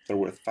 they're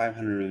worth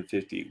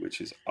 550, which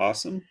is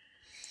awesome.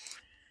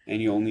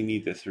 And you only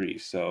need the 3.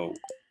 So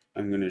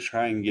I'm going to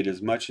try and get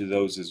as much of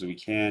those as we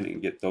can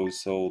and get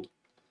those sold,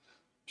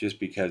 just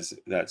because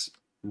that's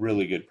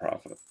really good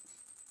profit.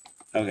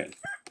 Okay,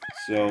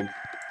 so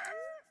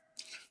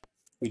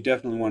we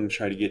definitely want to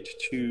try to get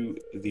to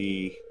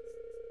the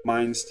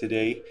mines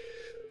today.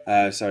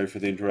 Sorry for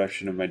the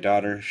interruption of my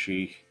daughter.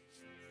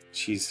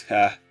 She's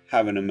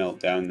having a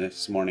meltdown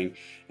this morning,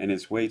 and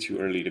it's way too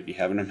early to be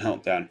having a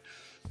meltdown.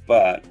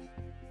 But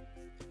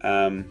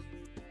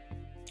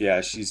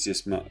yeah, she's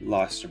just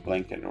lost her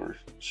blanket, or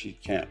she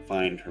can't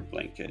find her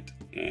blanket,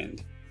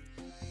 and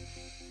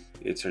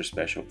it's her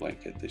special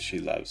blanket that she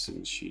loves,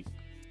 and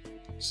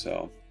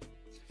so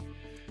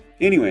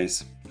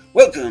anyways,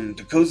 welcome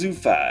to Kozu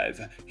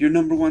 5, your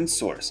 #1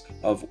 source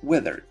of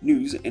weather,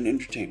 news, and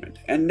entertainment.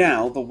 And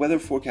now the weather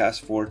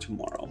forecast for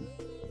tomorrow.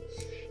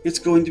 It's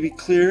going to be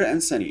clear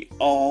and sunny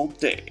all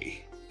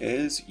day,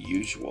 as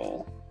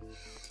usual.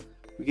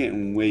 We're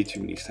getting way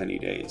too many sunny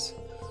days.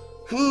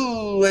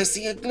 Ooh, I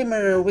see a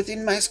glimmer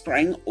within my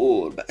scrying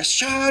orb, a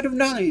shard of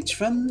knowledge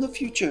from the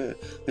future.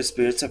 My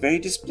spirits are very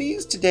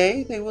displeased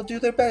today. They will do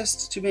their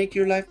best to make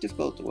your life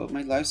difficult. Well,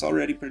 my life's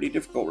already pretty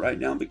difficult right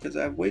now because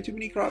I have way too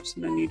many crops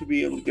and I need to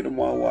be able to get them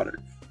well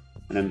watered.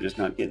 And I'm just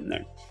not getting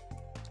there.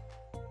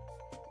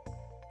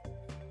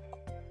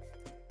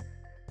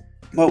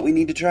 But we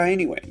need to try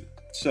anyway.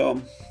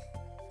 So,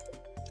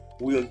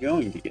 we're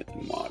going to get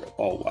them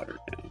all watered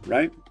now,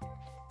 right?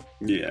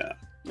 Yeah.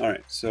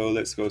 Alright, so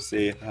let's go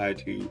say hi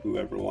to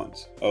whoever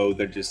wants. Oh,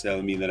 they're just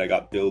telling me that I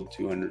got billed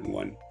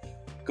 201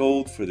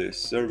 gold for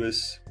this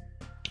service.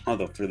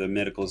 Although for the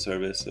medical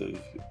service of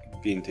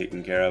being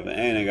taken care of.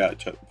 And I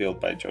got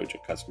billed by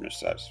Joja Customer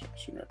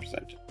Satisfaction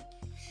Representative.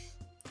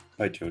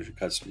 By Joja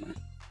Customer.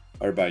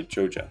 Or by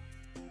Joja.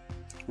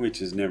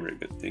 Which is never a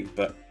good thing,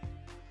 but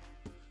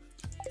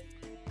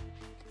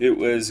it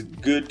was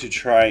good to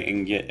try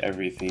and get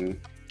everything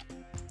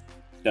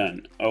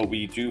done. Oh,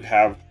 we do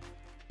have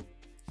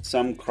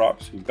some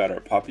crops. We've got our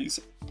poppies,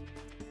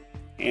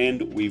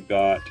 and we've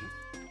got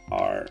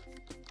our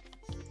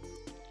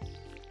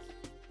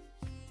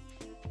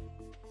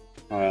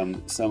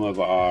some of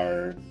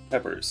our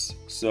peppers.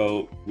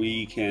 So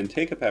we can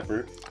take a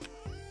pepper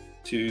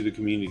to the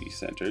community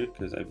center,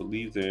 because I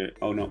believe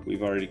oh no,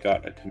 we've already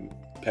got a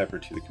pepper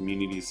to the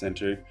community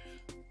center,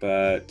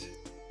 but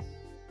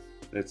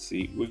let's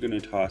see, we're gonna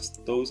toss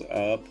those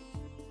up.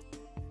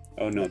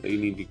 Oh no, they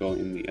need to go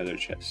in the other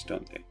chest,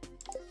 don't they?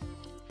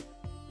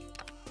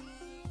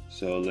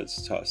 So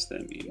let's toss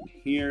them in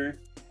here.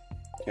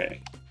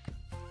 Okay.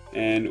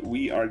 And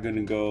we are going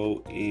to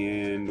go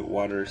and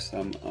water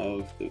some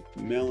of the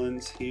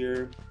melons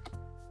here.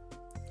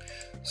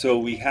 So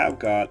we have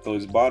got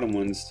those bottom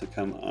ones to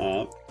come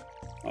up,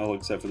 all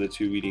except for the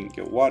two we didn't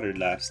get watered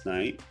last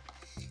night,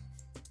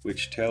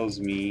 which tells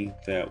me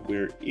that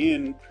we're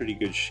in pretty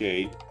good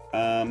shape.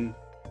 I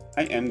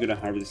am going to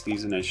harvest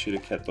these, and I should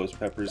have kept those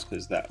peppers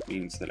because that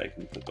means that I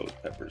can put those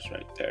peppers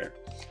right there.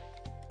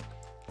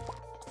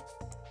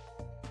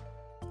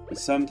 But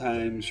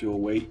sometimes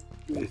you'll wait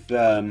with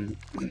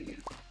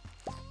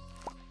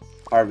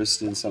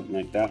harvesting something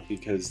like that,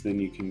 because then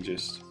you can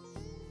just...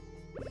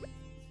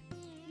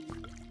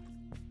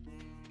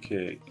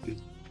 Okay,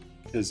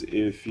 because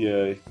if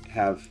you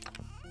have...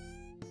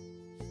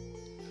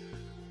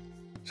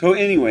 So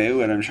anyway,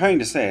 what I'm trying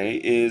to say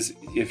is,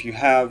 if you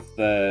have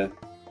the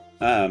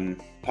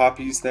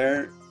poppies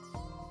there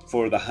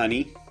for the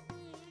honey,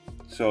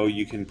 so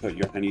you can put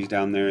your honeys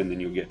down there and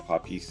then you'll get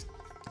poppies,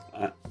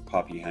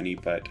 poppy honey,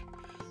 but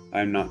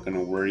I'm not going to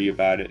worry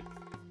about it.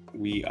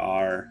 We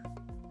are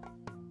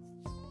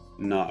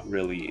not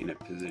really in a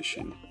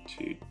position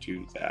to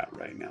do that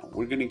right now.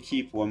 We're going to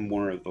keep one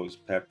more of those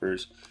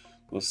peppers.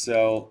 We'll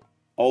sell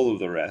all of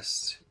the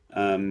rest.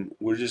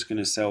 We're just going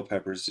to sell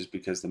peppers just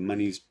because the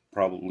money's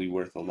probably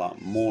worth a lot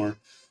more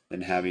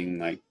than having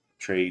like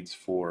trades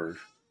for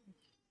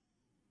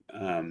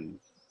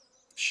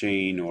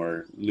Shane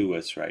or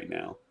Lewis right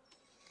now.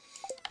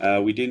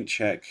 We didn't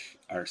check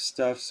our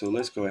stuff, so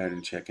let's go ahead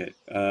and check it.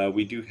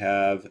 We do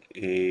have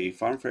a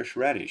farm fresh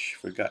radish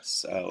for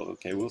Gus. Oh,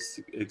 okay, we'll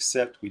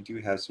accept. We do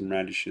have some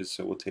radishes,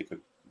 so we'll take a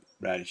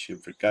radish in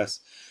for Gus.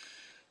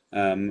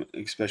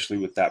 Especially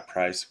with that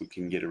price, we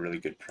can get a really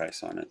good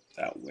price on it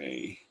that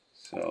way.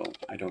 So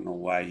I don't know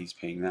why he's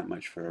paying that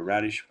much for a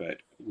radish, but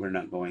we're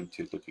not going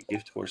to look a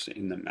gift horse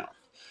in the mouth.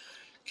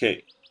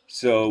 Okay,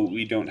 so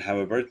we don't have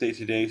a birthday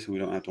today, so we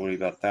don't have to worry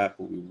about that,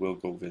 but we will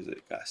go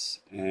visit Gus.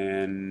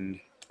 And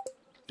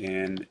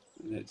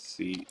let's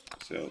see,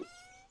 so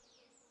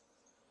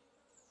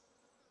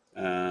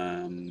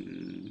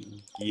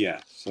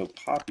yeah, so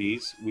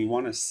poppies, we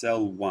want to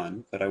sell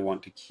one, but I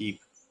want to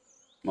keep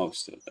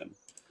most of them.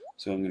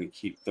 So I'm going to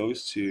keep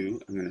those two,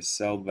 I'm going to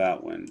sell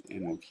that one,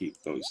 and we'll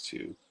keep those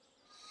two.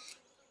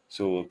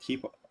 So we'll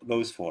keep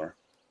those four.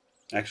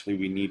 Actually,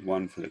 we need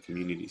one for the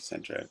community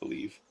center, I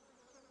believe.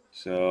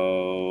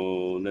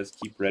 So let's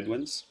keep red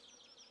ones.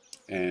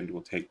 And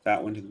we'll take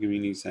that one to the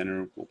community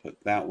center. We'll put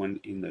that one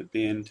in the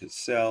bin to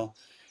sell.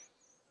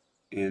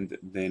 And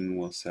then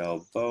we'll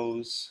sell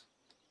those.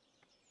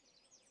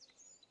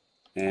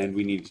 And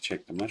we need to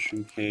check the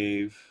mushroom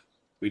cave.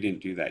 We didn't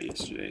do that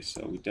yesterday,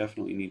 so we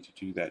definitely need to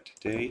do that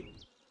today.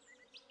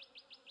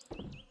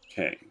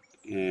 Okay,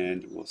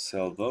 and we'll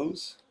sell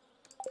those.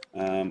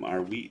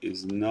 Our wheat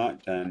is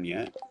not done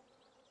yet.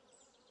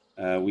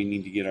 We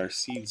need to get our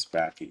seeds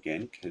back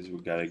again because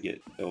we've got to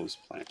get those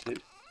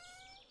planted.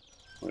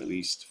 Or at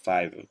least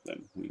 5 of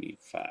them. We need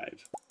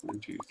 5. 1,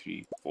 2,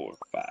 3, 4,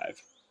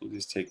 5. We'll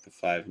just take the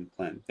 5 and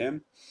plant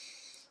them.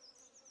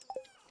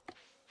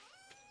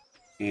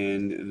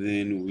 And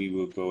then we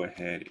will go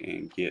ahead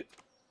and get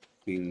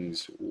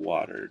things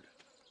watered.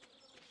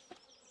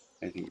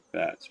 I think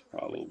that's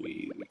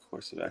probably the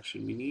course of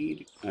action we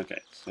need. Okay,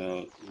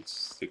 so let's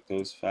stick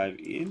those 5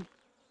 in.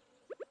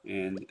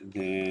 And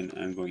then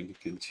I'm going to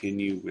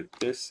continue with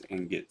this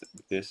and get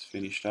this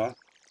finished off.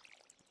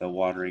 The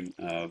watering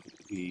of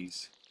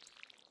these.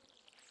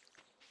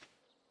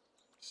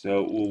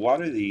 So we'll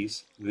water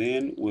these,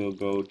 then we'll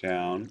go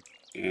down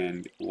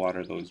and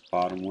water those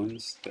bottom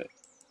ones that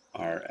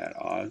are at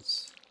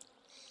odds.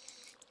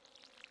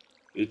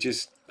 I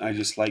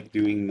just like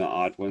doing the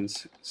odd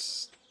ones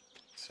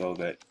so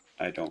that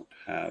I don't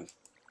have,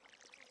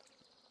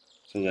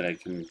 so that I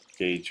can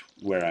gauge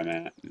where I'm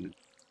at and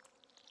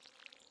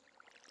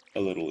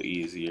a little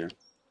easier.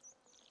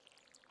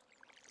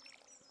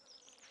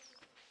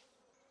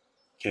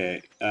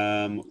 Okay,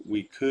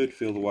 we could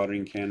fill the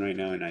watering can right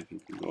now, and I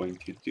think I'm going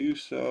to do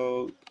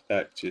so.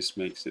 That just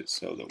makes it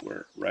so that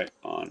we're right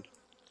on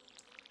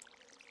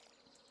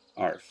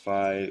our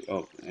 5.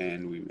 Oh,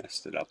 and we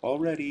messed it up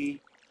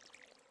already.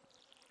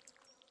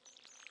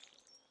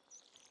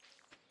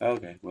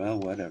 Okay, well,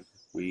 whatever.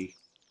 We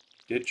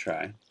did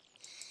try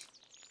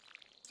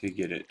to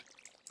get it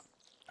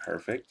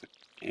perfect,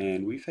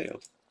 and we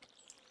failed.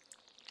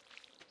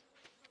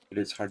 But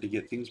it's hard to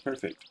get things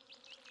perfect.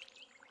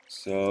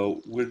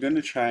 So we're going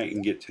to try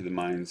and get to the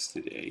mines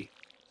today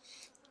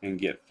and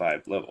get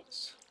 5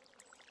 levels,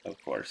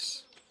 of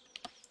course.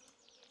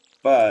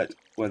 But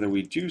whether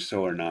we do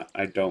so or not,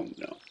 I don't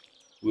know.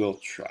 We'll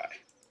try.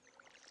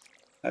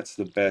 That's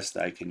the best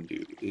I can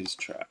do, is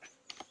try.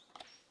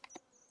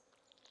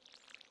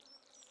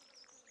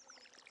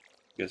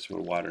 Guess we're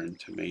watering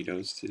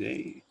tomatoes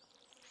today,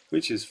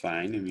 which is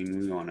fine. I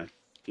mean, we want to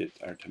get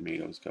our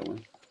tomatoes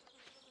going.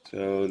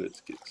 So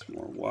let's get some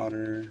more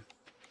water.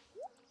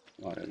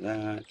 Water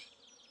that.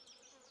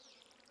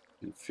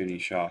 And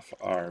finish off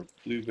our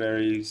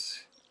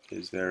blueberries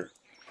because they're a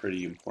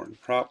pretty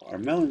important crop. Our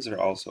melons are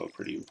also a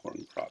pretty important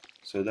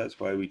So that's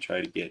why we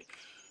try to get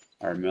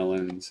our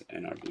melons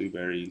and our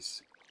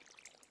blueberries.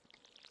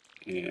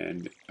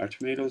 And our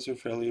tomatoes are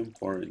fairly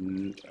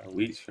important. Our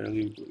wheat's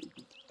fairly important.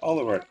 All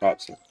of our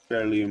crops are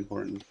fairly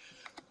important.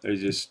 They're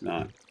just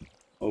not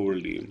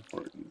overly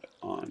important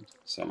on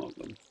some of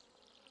them.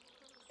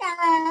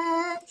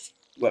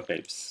 What,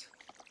 babes?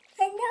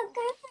 I don't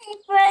got my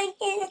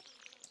blanket.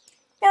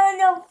 No,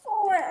 no,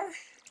 four.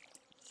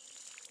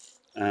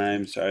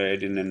 I'm sorry, I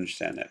didn't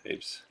understand that,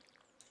 babes.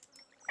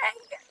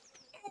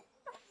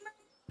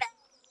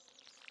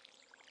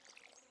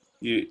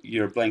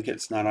 Your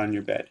blanket's not on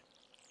your bed.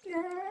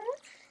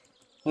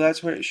 Well,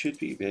 that's where it should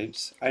be,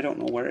 babes. I don't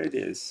know where it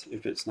is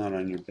if it's not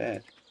on your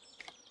bed.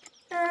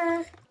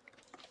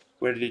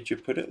 Where did you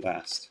put it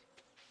last?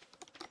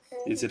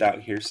 Is it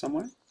out here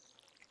somewhere?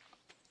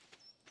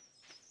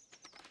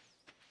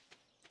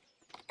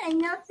 I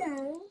don't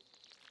know.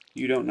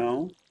 You don't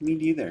know? Me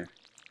neither.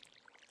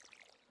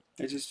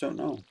 I just don't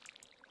know.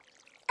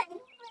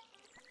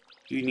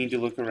 Do you need to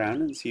look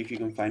around and see if you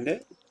can find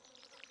it?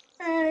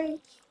 Yeah.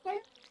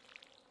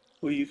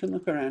 Well, you can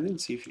look around and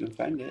see if you can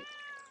find it.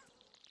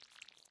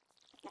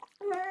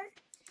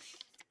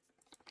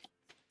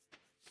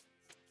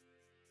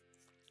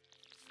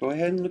 Go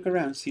ahead and look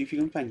around, see if you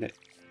can find it.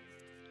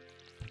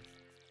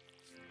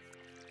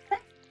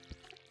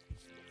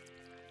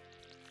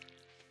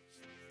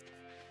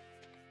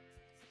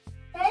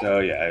 So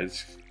yeah,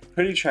 it's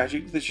pretty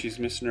tragic that she's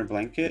missing her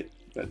blanket,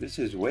 but this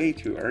is way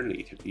too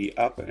early to be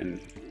up and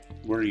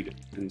worried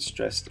and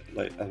stressed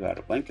about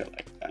a blanket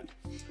like that.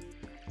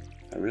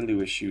 I really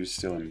wish she was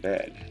still in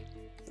bed.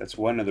 That's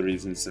one of the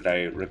reasons that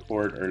I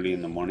record early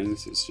in the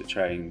mornings, is to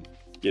try and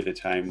get a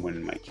time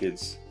when my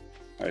kids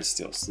are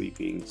still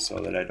sleeping so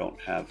that I don't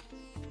have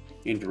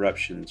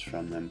interruptions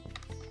from them.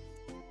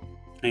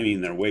 I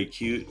mean, they're way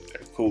cute,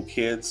 they're cool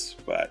kids,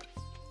 but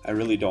I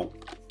really don't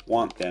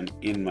want them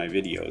in my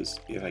videos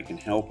if I can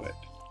help it.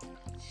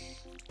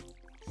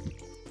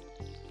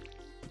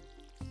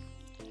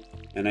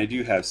 And I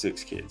do have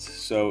 6 kids,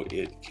 so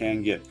it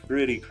can get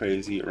pretty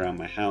crazy around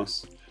my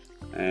house,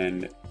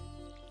 and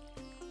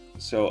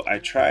so I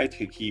try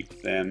to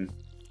keep them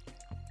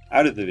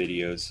out of the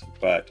videos,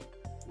 but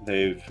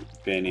they've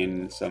been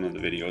in some of the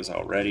videos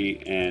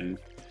already, and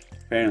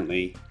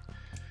apparently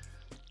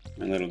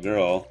my little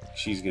girl,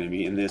 she's gonna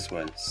be in this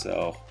one,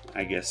 so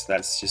I guess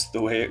that's just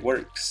the way it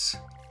works.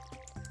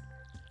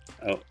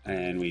 Oh,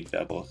 and we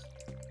double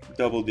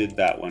did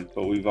that one,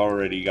 but we've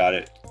already got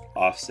it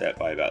offset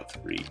by about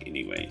 3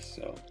 anyway,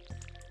 so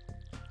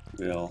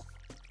we'll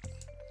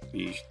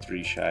be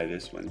 3 shy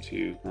this one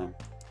too, huh?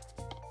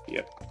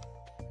 Yep.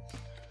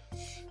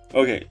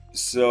 Okay,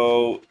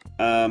 so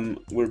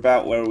we're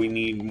about where we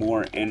need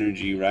more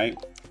energy, right?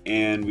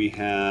 And we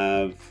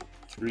have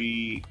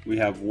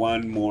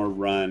 1 more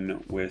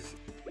run with,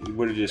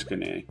 we're just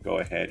gonna go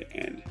ahead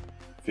and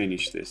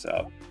finish this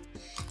up.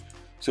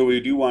 So we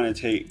do want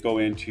to go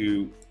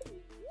into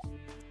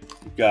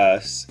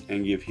Gus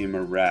and give him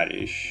a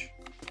radish.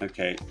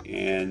 Okay,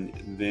 and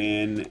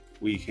then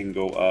we can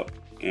go up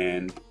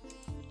and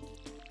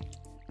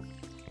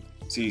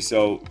see.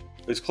 So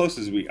as close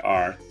as we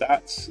are,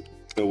 that's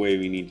the way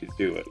we need to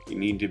do it. We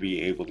need to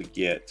be able to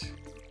get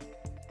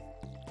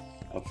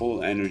a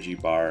full energy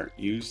bar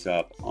used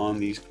up on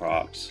these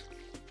crops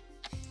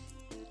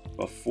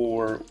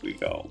before we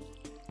go.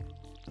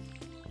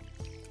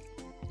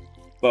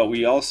 But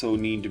we also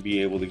need to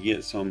be able to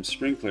get some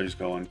sprinklers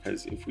going,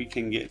 because if we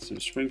can get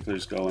some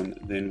sprinklers going,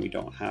 then we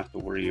don't have to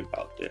worry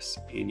about this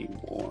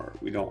anymore.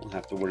 We don't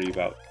have to worry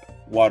about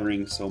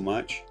watering so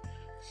much,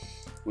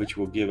 which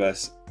will give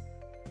us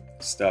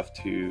stuff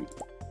to,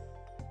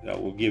 that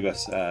will give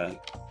us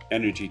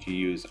energy to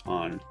use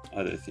on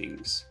other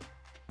things.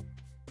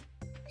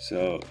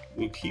 So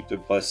we'll keep the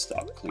bus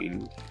stop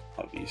clean,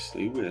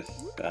 obviously, with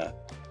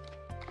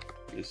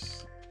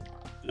this.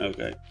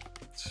 Okay.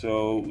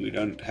 So we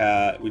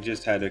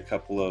just had a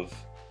couple of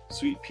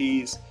sweet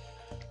peas.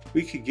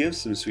 We could give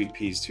some sweet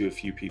peas to a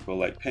few people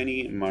like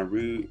Penny and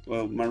Maru.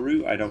 Well,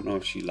 Maru, I don't know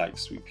if she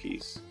likes sweet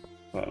peas,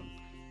 but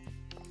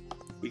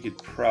we could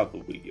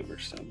probably give her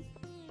some.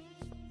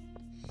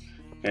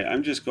 Okay,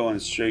 I'm just going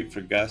straight for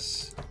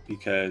Gus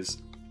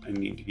because I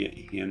need to get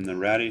him the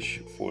radish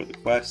for the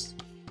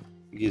quest.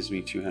 It gives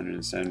me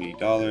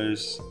 $270.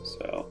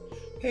 So,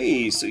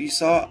 hey, so you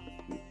saw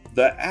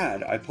the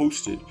ad I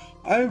posted.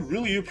 I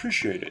really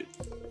appreciate it.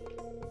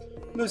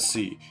 Let's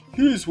see,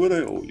 here's what I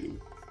owe you.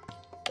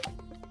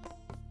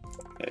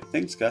 Okay,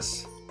 thanks,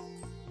 Gus.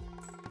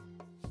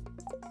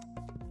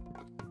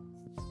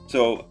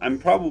 So I'm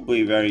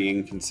probably very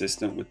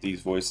inconsistent with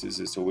these voices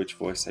as to which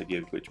voice I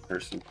give which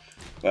person,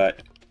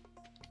 but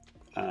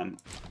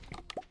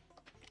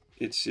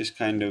it's just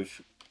kind of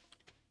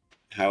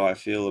how I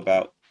feel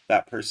about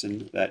that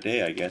person that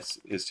day, I guess,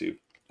 is to,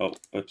 oh,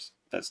 oops,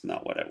 that's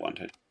not what I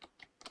wanted.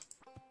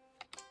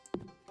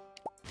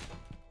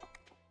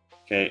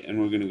 Okay, and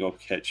we're gonna go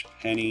catch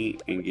Penny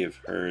and give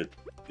her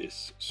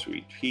this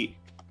sweet pea.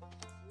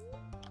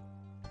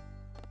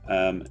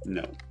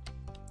 No.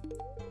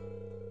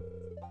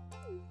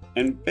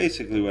 And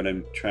basically what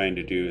I'm trying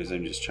to do is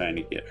I'm just trying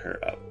to get her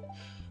up.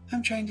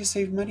 I'm trying to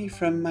save money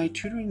from my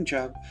tutoring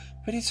job,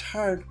 but it's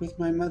hard with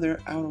my mother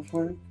out of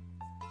work.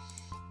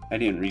 I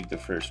didn't read the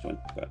first one,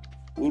 but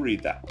we'll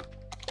read that one.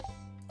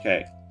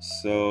 Okay,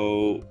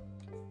 so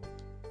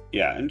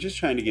yeah, I'm just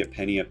trying to get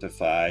Penny up to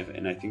 5,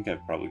 and I think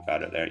I've probably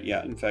got it there.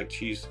 Yeah, in fact,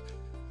 she's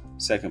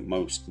second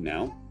most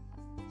now.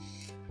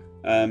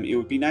 It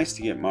would be nice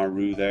to get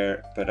Maru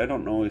there, but I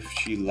don't know if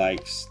she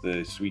likes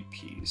the sweet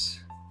peas.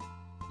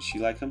 Does she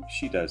like them?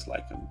 She does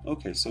like them.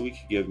 Okay, so we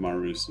could give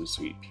Maru some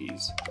sweet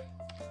peas.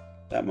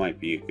 That might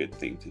be a good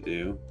thing to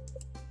do.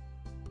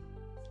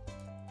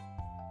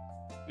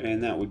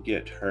 And that would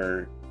get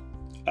her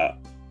up.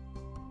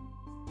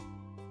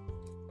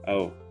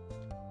 Oh.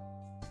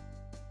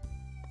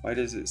 Why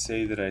does it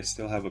say that I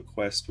still have a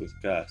quest with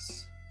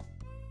Gus?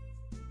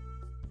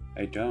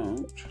 I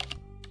don't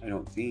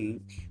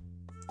think.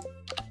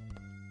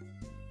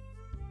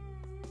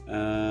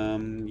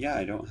 Yeah,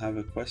 I don't have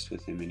a quest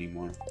with him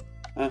anymore.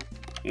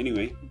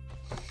 Anyway,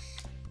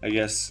 I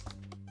guess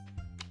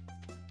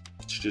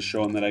it's just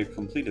showing that I've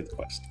completed the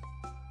quest.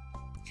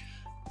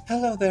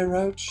 Hello there,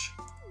 Roach.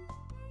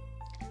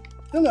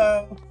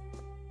 Hello.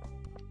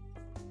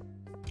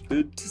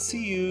 Good to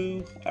see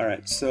you.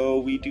 Alright, so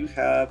we do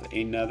have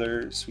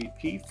another sweet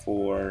pea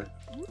for,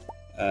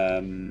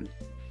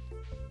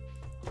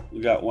 we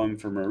got one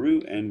for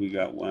Maru, and we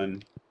got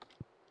one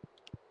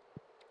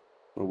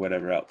for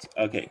whatever else.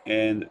 Okay,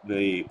 and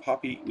the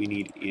poppy we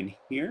need in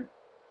here.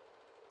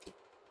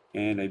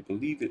 And I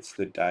believe it's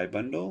the dye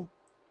bundle.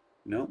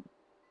 No.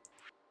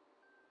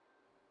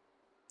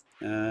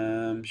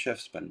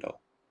 Chef's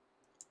bundle.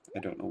 I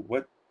don't know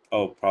what.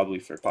 Oh, probably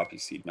for poppy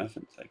seed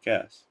muffins, I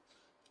guess.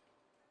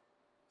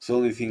 So the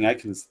only thing I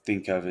can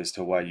think of as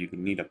to why you would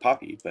need a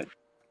poppy, but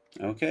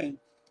okay.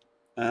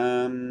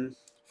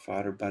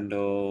 Fodder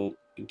bundle,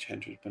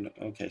 enchanter's bundle.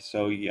 Okay,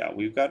 so yeah,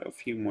 we've got a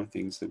few more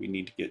things that we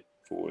need to get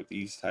for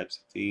these types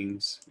of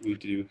things. We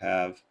do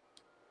have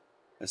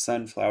a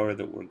sunflower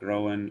that we're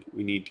growing.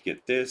 We need to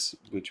get this,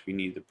 which we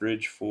need the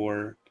bridge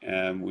for.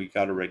 We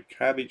got a red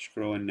cabbage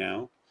growing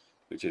now,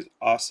 which is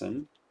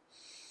awesome.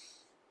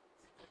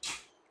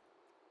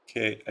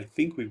 Okay, I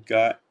think we've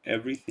got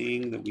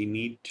everything that we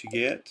need to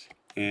get,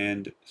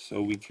 and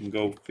so we can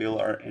go fill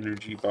our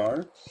energy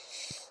bar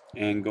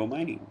and go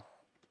mining.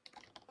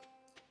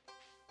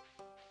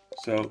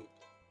 So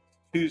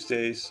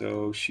Tuesday,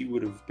 so she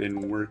would have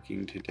been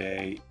working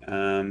today.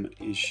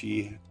 Is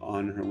she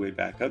on her way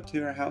back up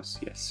to her house?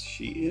 Yes,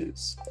 she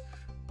is.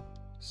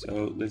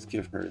 So let's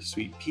give her a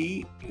sweet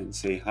pea and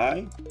say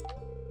hi.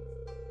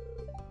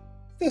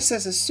 This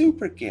is a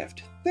super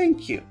gift.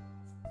 Thank you.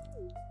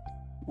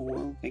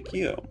 Well, thank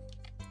you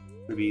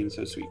for being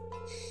so sweet.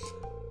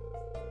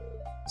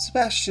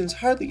 Sebastian's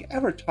hardly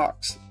ever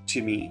talks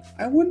to me.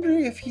 I wonder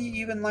if he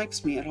even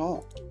likes me at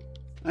all.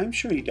 I'm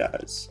sure he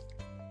does.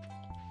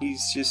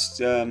 He's just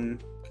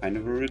kind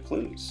of a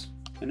recluse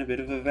and a bit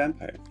of a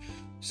vampire.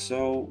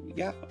 So,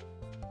 yeah,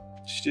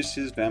 it's just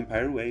his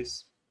vampire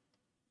ways.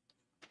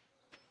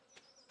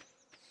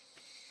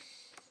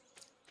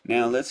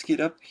 Now let's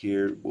get up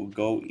here. We'll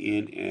go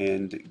in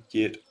and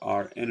get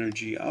our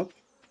energy up.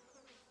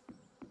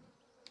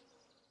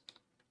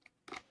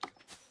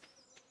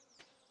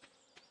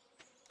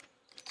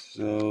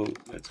 So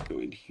let's go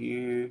in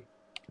here.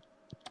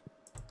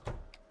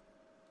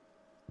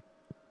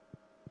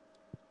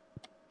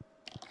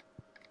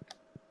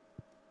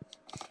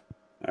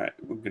 Alright,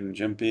 we're going to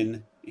jump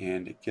in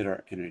and get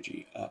our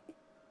energy up.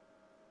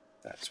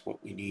 That's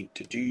what we need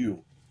to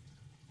do.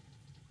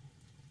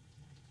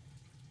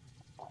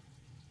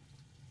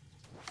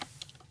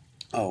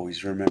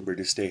 Always remember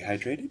to stay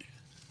hydrated.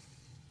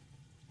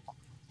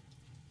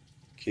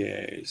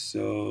 Okay,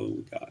 so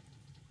we got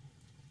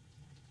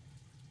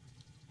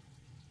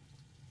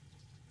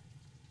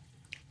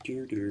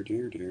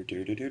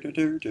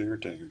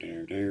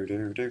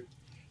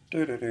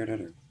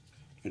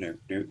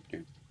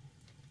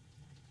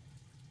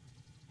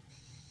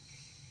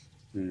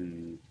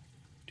Hmm,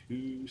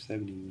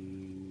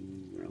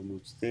 270. We're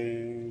almost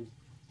there.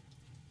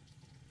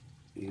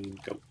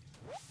 And go.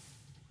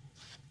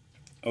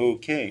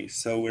 Okay,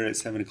 so we're at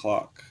 7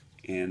 o'clock,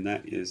 and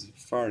that is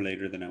far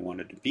later than I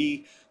wanted to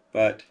be,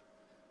 but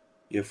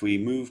if we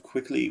move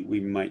quickly, we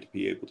might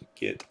be able to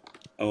get...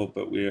 Oh,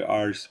 but we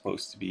are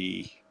supposed to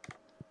be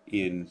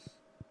in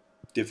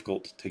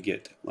difficult to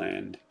get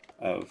land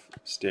of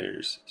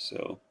stairs,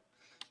 so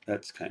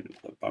that's kind of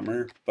a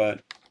bummer,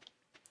 but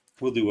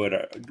we'll do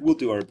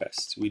our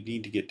best. We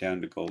need to get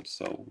down to gold,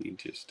 so we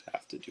just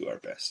have to do our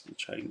best and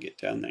try and get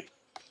down there.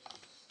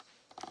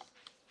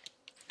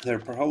 There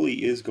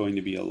probably is going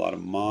to be a lot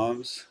of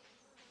mobs,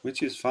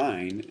 which is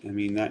fine. I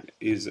mean, that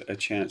is a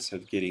chance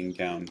of getting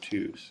down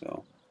too,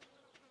 so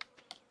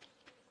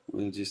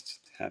we'll just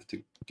have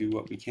to do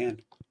what we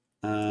can.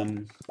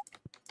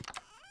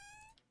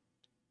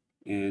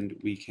 And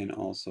we can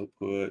also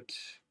put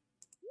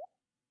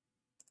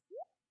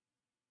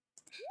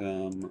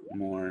some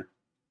more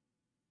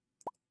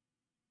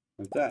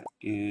of that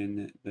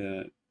in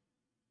the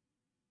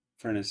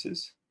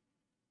furnaces.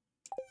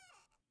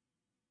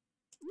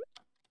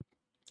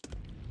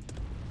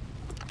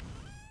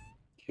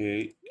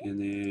 Okay, and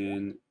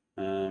then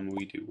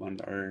we do 1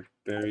 bar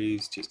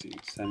berries,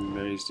 7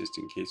 berries, just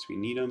in case we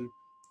need them.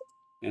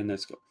 And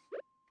let's go.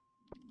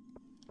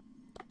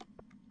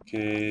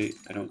 Okay,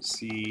 I don't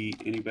see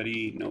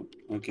anybody. Nope.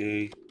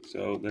 Okay,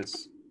 so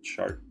let's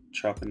start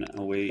chopping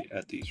away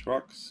at these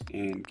rocks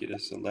and get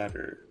us a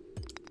ladder.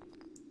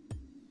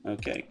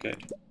 Okay,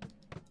 good.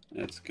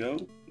 Let's go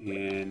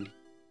and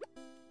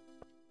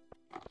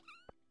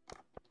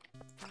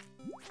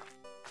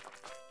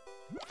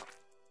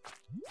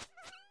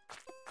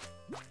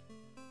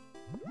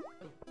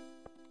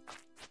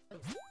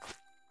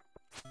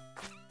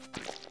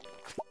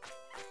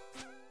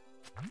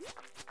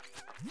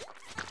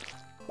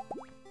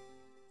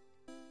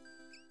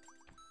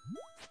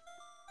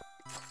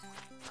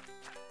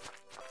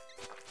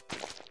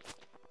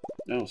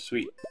oh,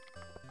 sweet.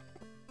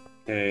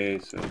 Okay,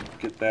 so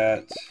get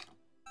that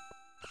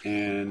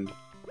and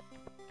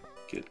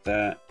get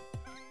that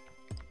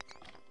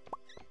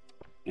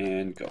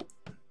and go.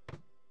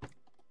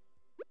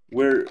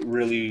 We're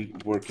really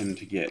working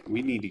to get,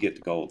 we need to get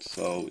the gold,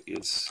 so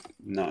it's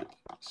not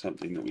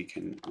something that we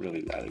can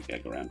really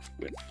lollygag around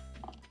with.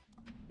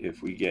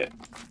 If we get,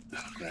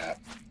 oh crap,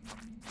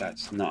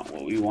 that's not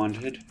what we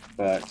wanted,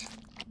 but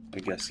I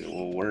guess it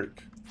will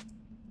work.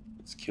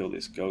 Let's kill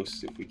this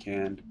ghost if we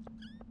can.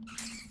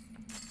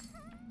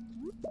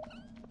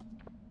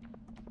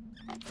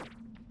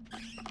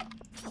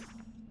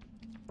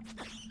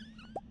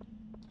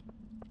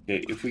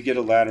 Okay, if we get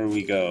a ladder,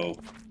 we go,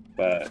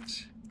 but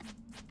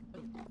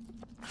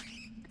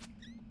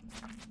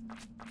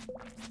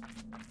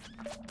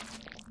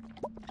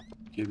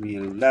give me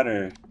a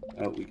ladder.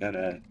 Oh, we got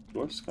a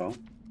dwarf skull.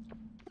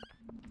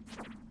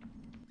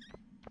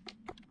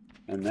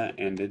 And that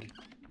ended.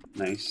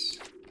 Nice.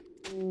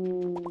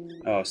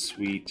 Oh,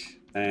 sweet.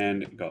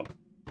 And go.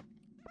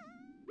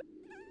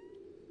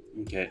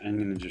 Okay, I'm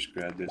gonna just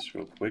grab this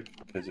real quick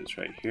because it's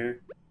right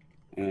here.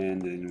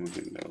 And then we're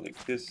gonna go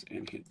like this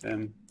and hit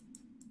them.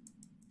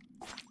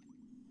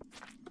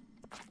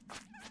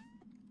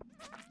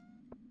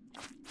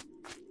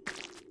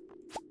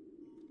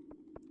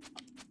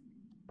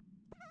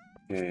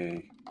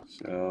 Okay,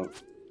 so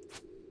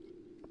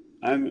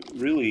I'm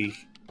really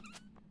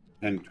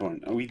kind of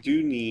torn. We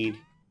do need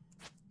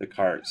the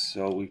carts,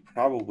 so we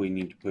probably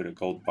need to put a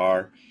gold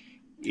bar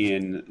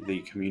in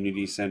the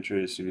community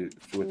center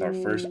with our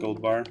first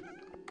gold bar,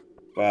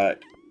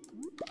 but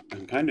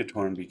I'm kind of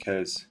torn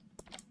because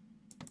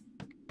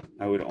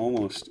I would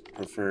almost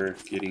prefer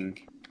getting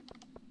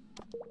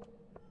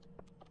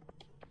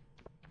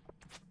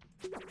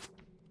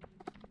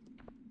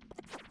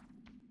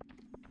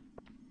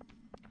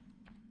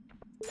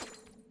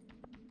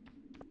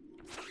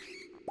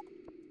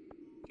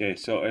okay,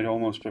 so I'd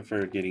almost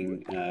prefer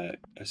getting a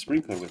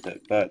sprinkler with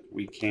it, but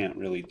we can't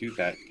really do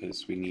that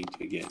because we need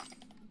to get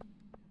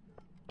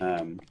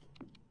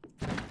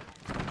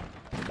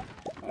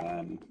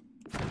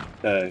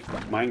the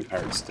mine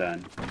carts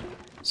done.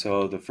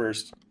 So the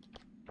first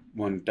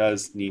one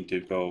does need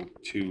to go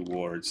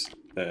towards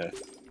the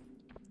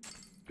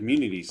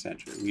community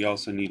center. We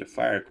also need a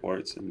fire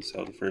quartz, and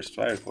so the first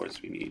fire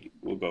quartz we need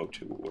will go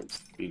towards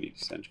the community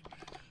center.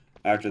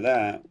 After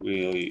that,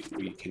 we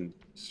can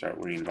start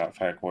worrying about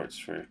fire quartz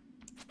for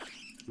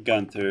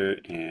Gunther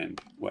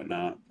and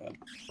whatnot. But,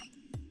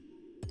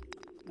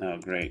 oh,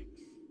 great.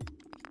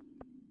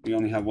 We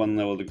only have 1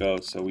 level to go,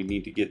 so we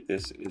need to get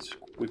this as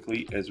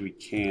quickly as we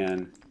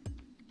can.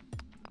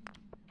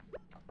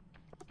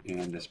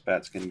 And this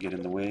bat's going to get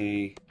in the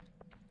way.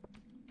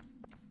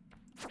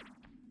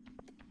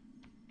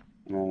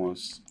 I'm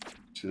almost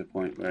to the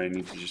point where I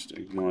need to just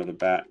ignore the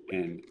bat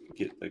and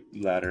get the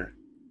ladder.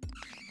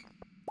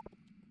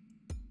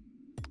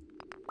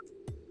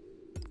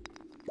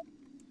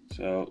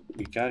 So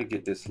we got to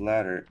get this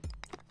ladder.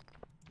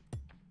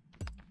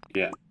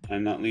 Yeah,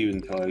 I'm not leaving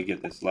until I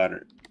get this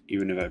ladder,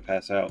 even if I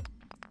pass out.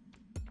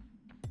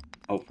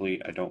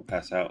 Hopefully I don't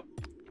pass out,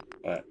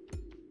 but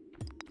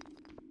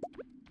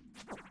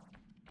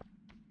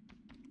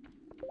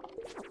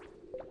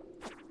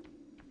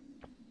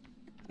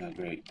oh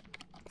great.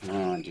 Come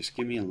on, just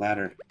give me a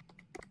ladder.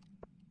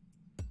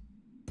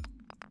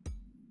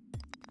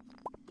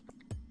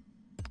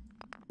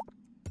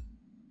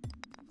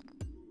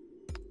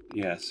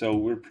 Yeah, so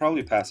we're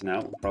probably passing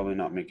out. We're probably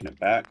not making it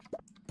back.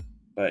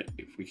 But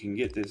if we can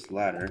get this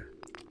ladder,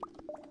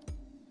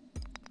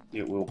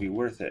 it will be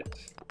worth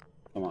it.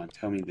 Come on,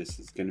 tell me this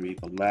is going to be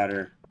the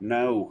ladder.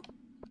 No!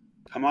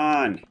 Come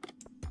on!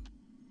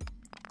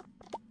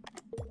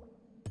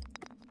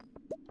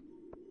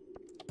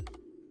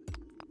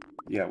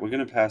 Yeah, we're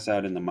going to pass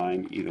out in the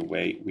mine either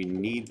way. We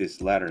need this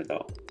ladder,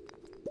 though.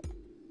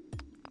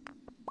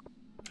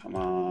 Come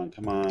on,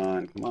 come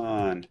on, come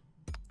on.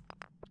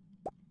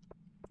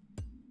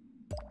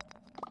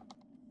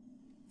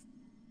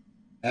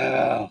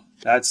 Oh,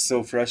 that's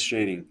so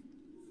frustrating.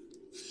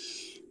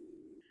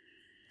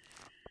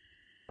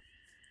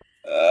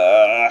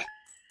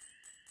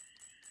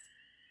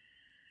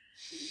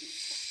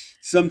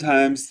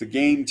 Sometimes the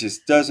game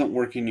just doesn't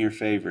work in your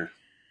favor.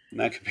 And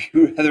that can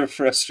be rather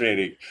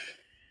frustrating.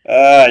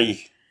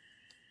 I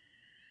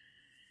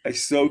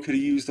so could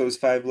have used those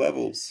 5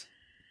 levels.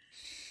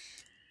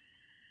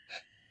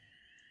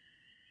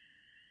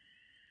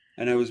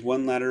 And I was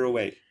one ladder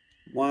away.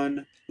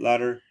 One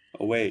ladder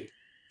away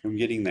from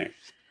getting there.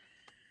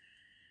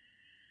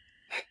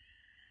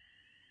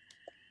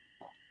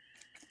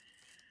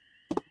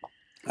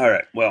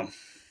 Alright, well,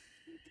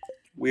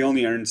 we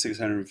only earned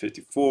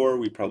 654.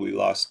 We probably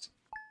lost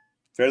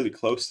fairly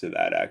close to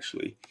that,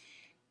 actually,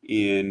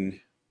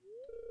 in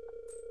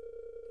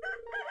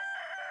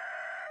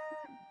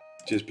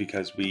just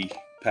because we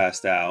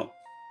passed out.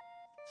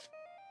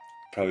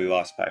 Probably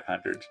lost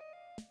 500.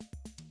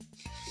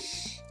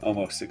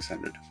 Almost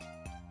 600.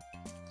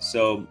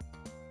 So,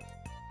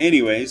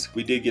 anyways,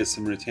 we did get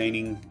some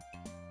retaining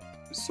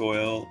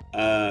soil,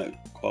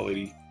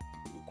 quality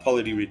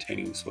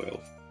retaining soil.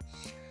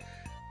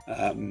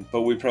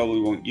 But we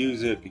probably won't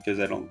use it because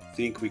I don't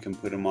think we can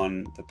put them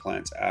on the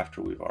plants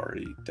after we've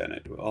already done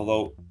it.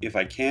 Although, if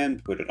I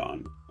can put it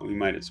on, we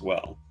might as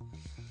well.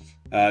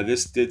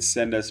 This did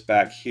send us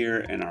back here,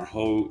 and our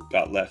hoe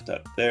got left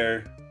up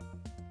there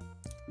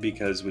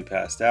because we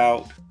passed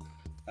out.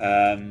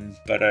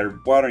 But our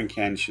watering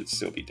can should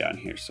still be down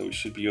here, so we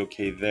should be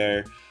okay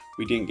there.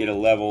 We didn't get a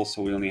level,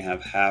 so we only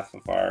have half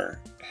of our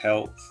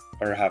health,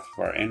 or half of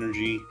our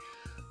energy.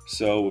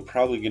 So we're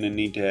probably going to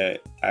need to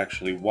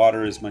actually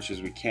water as much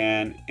as we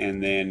can,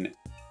 and then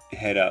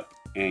head up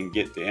and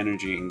get the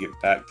energy and get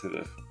back to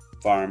the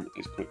farm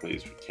as quickly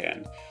as we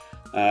can.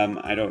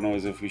 I don't know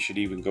as if we should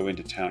even go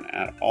into town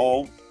at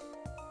all,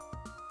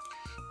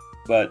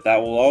 but that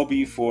will all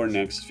be for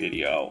next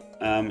video.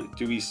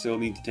 Do we still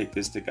need to take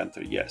this to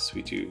Gunther? Yes,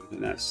 we do,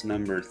 and that's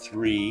number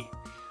 3.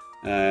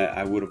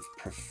 I would have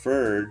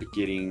preferred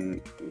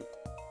getting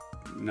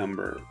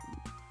numbers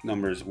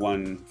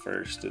 1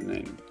 first, and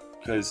then,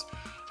 because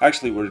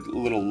actually we're a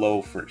little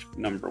low for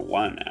number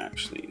 1,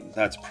 actually.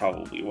 That's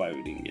probably why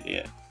we didn't get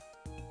it.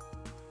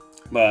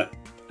 But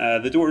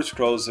the Dwarf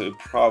Scrolls are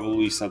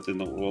probably something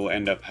that we'll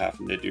end up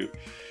having to do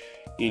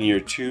in year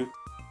 2.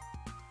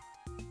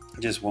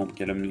 Just won't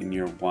get them in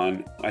year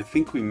 1. I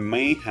think we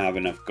may have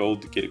enough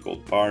gold to get a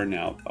gold bar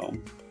now, though.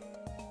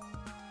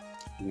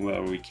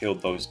 Well, we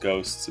killed those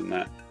ghosts, and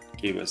that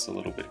gave us a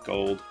little bit of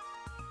gold.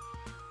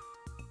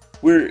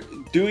 We're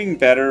doing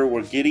better,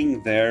 we're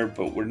getting there,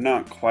 but we're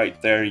not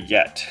quite there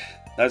yet.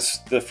 That's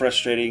the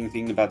frustrating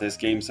thing about this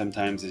game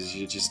sometimes, is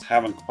you just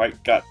haven't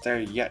quite got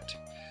there yet.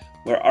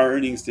 Where our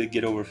earnings did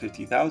get over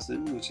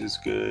 50,000, which is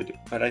good,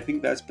 but I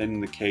think that's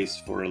been the case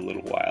for a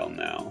little while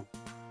now.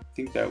 I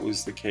think that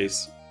was the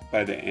case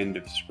by the end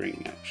of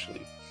spring,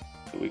 actually,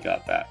 that we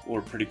got that.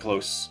 Or pretty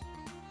close,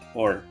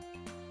 or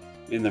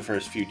in the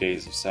first few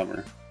days of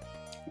summer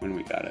when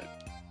we got it.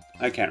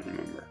 I can't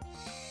remember.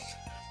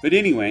 But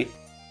anyway,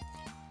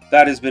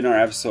 that has been our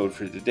episode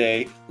for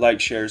today. Like,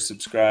 share,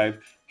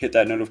 subscribe, hit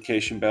that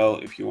notification bell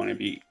if you want to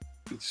be,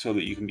 so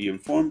that you can be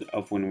informed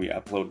of when we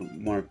upload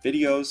more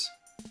videos.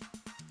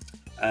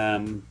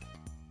 And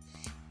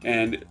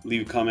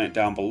leave a comment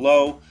down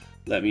below.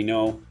 Let me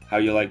know how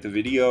you like the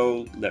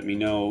video. Let me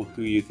know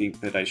who you think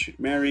that I should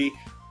marry.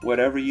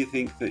 Whatever you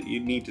think that you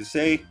need to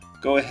say,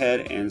 go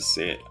ahead and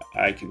say it.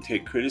 I can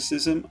take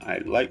criticism. I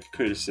like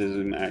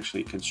criticism,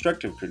 actually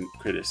constructive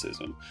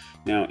criticism.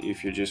 Now,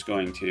 if you're just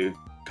going to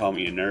call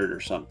me a nerd or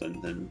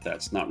something, then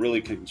that's not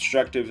really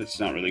constructive. It's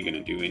not really going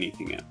to do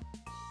anything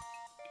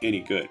any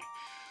good.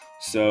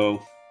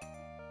 So,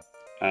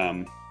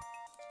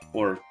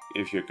 or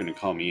if you're going to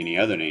call me any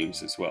other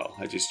names as well.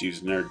 I just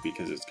use nerd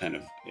because it's kind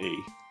of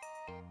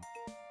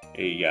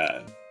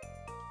a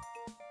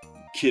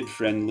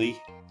kid-friendly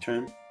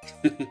term.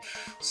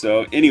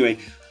 So anyway,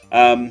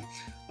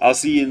 I'll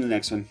see you in the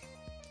next one.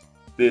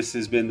 This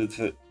has been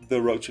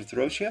the Roach of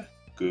Throtia.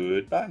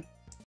 Goodbye.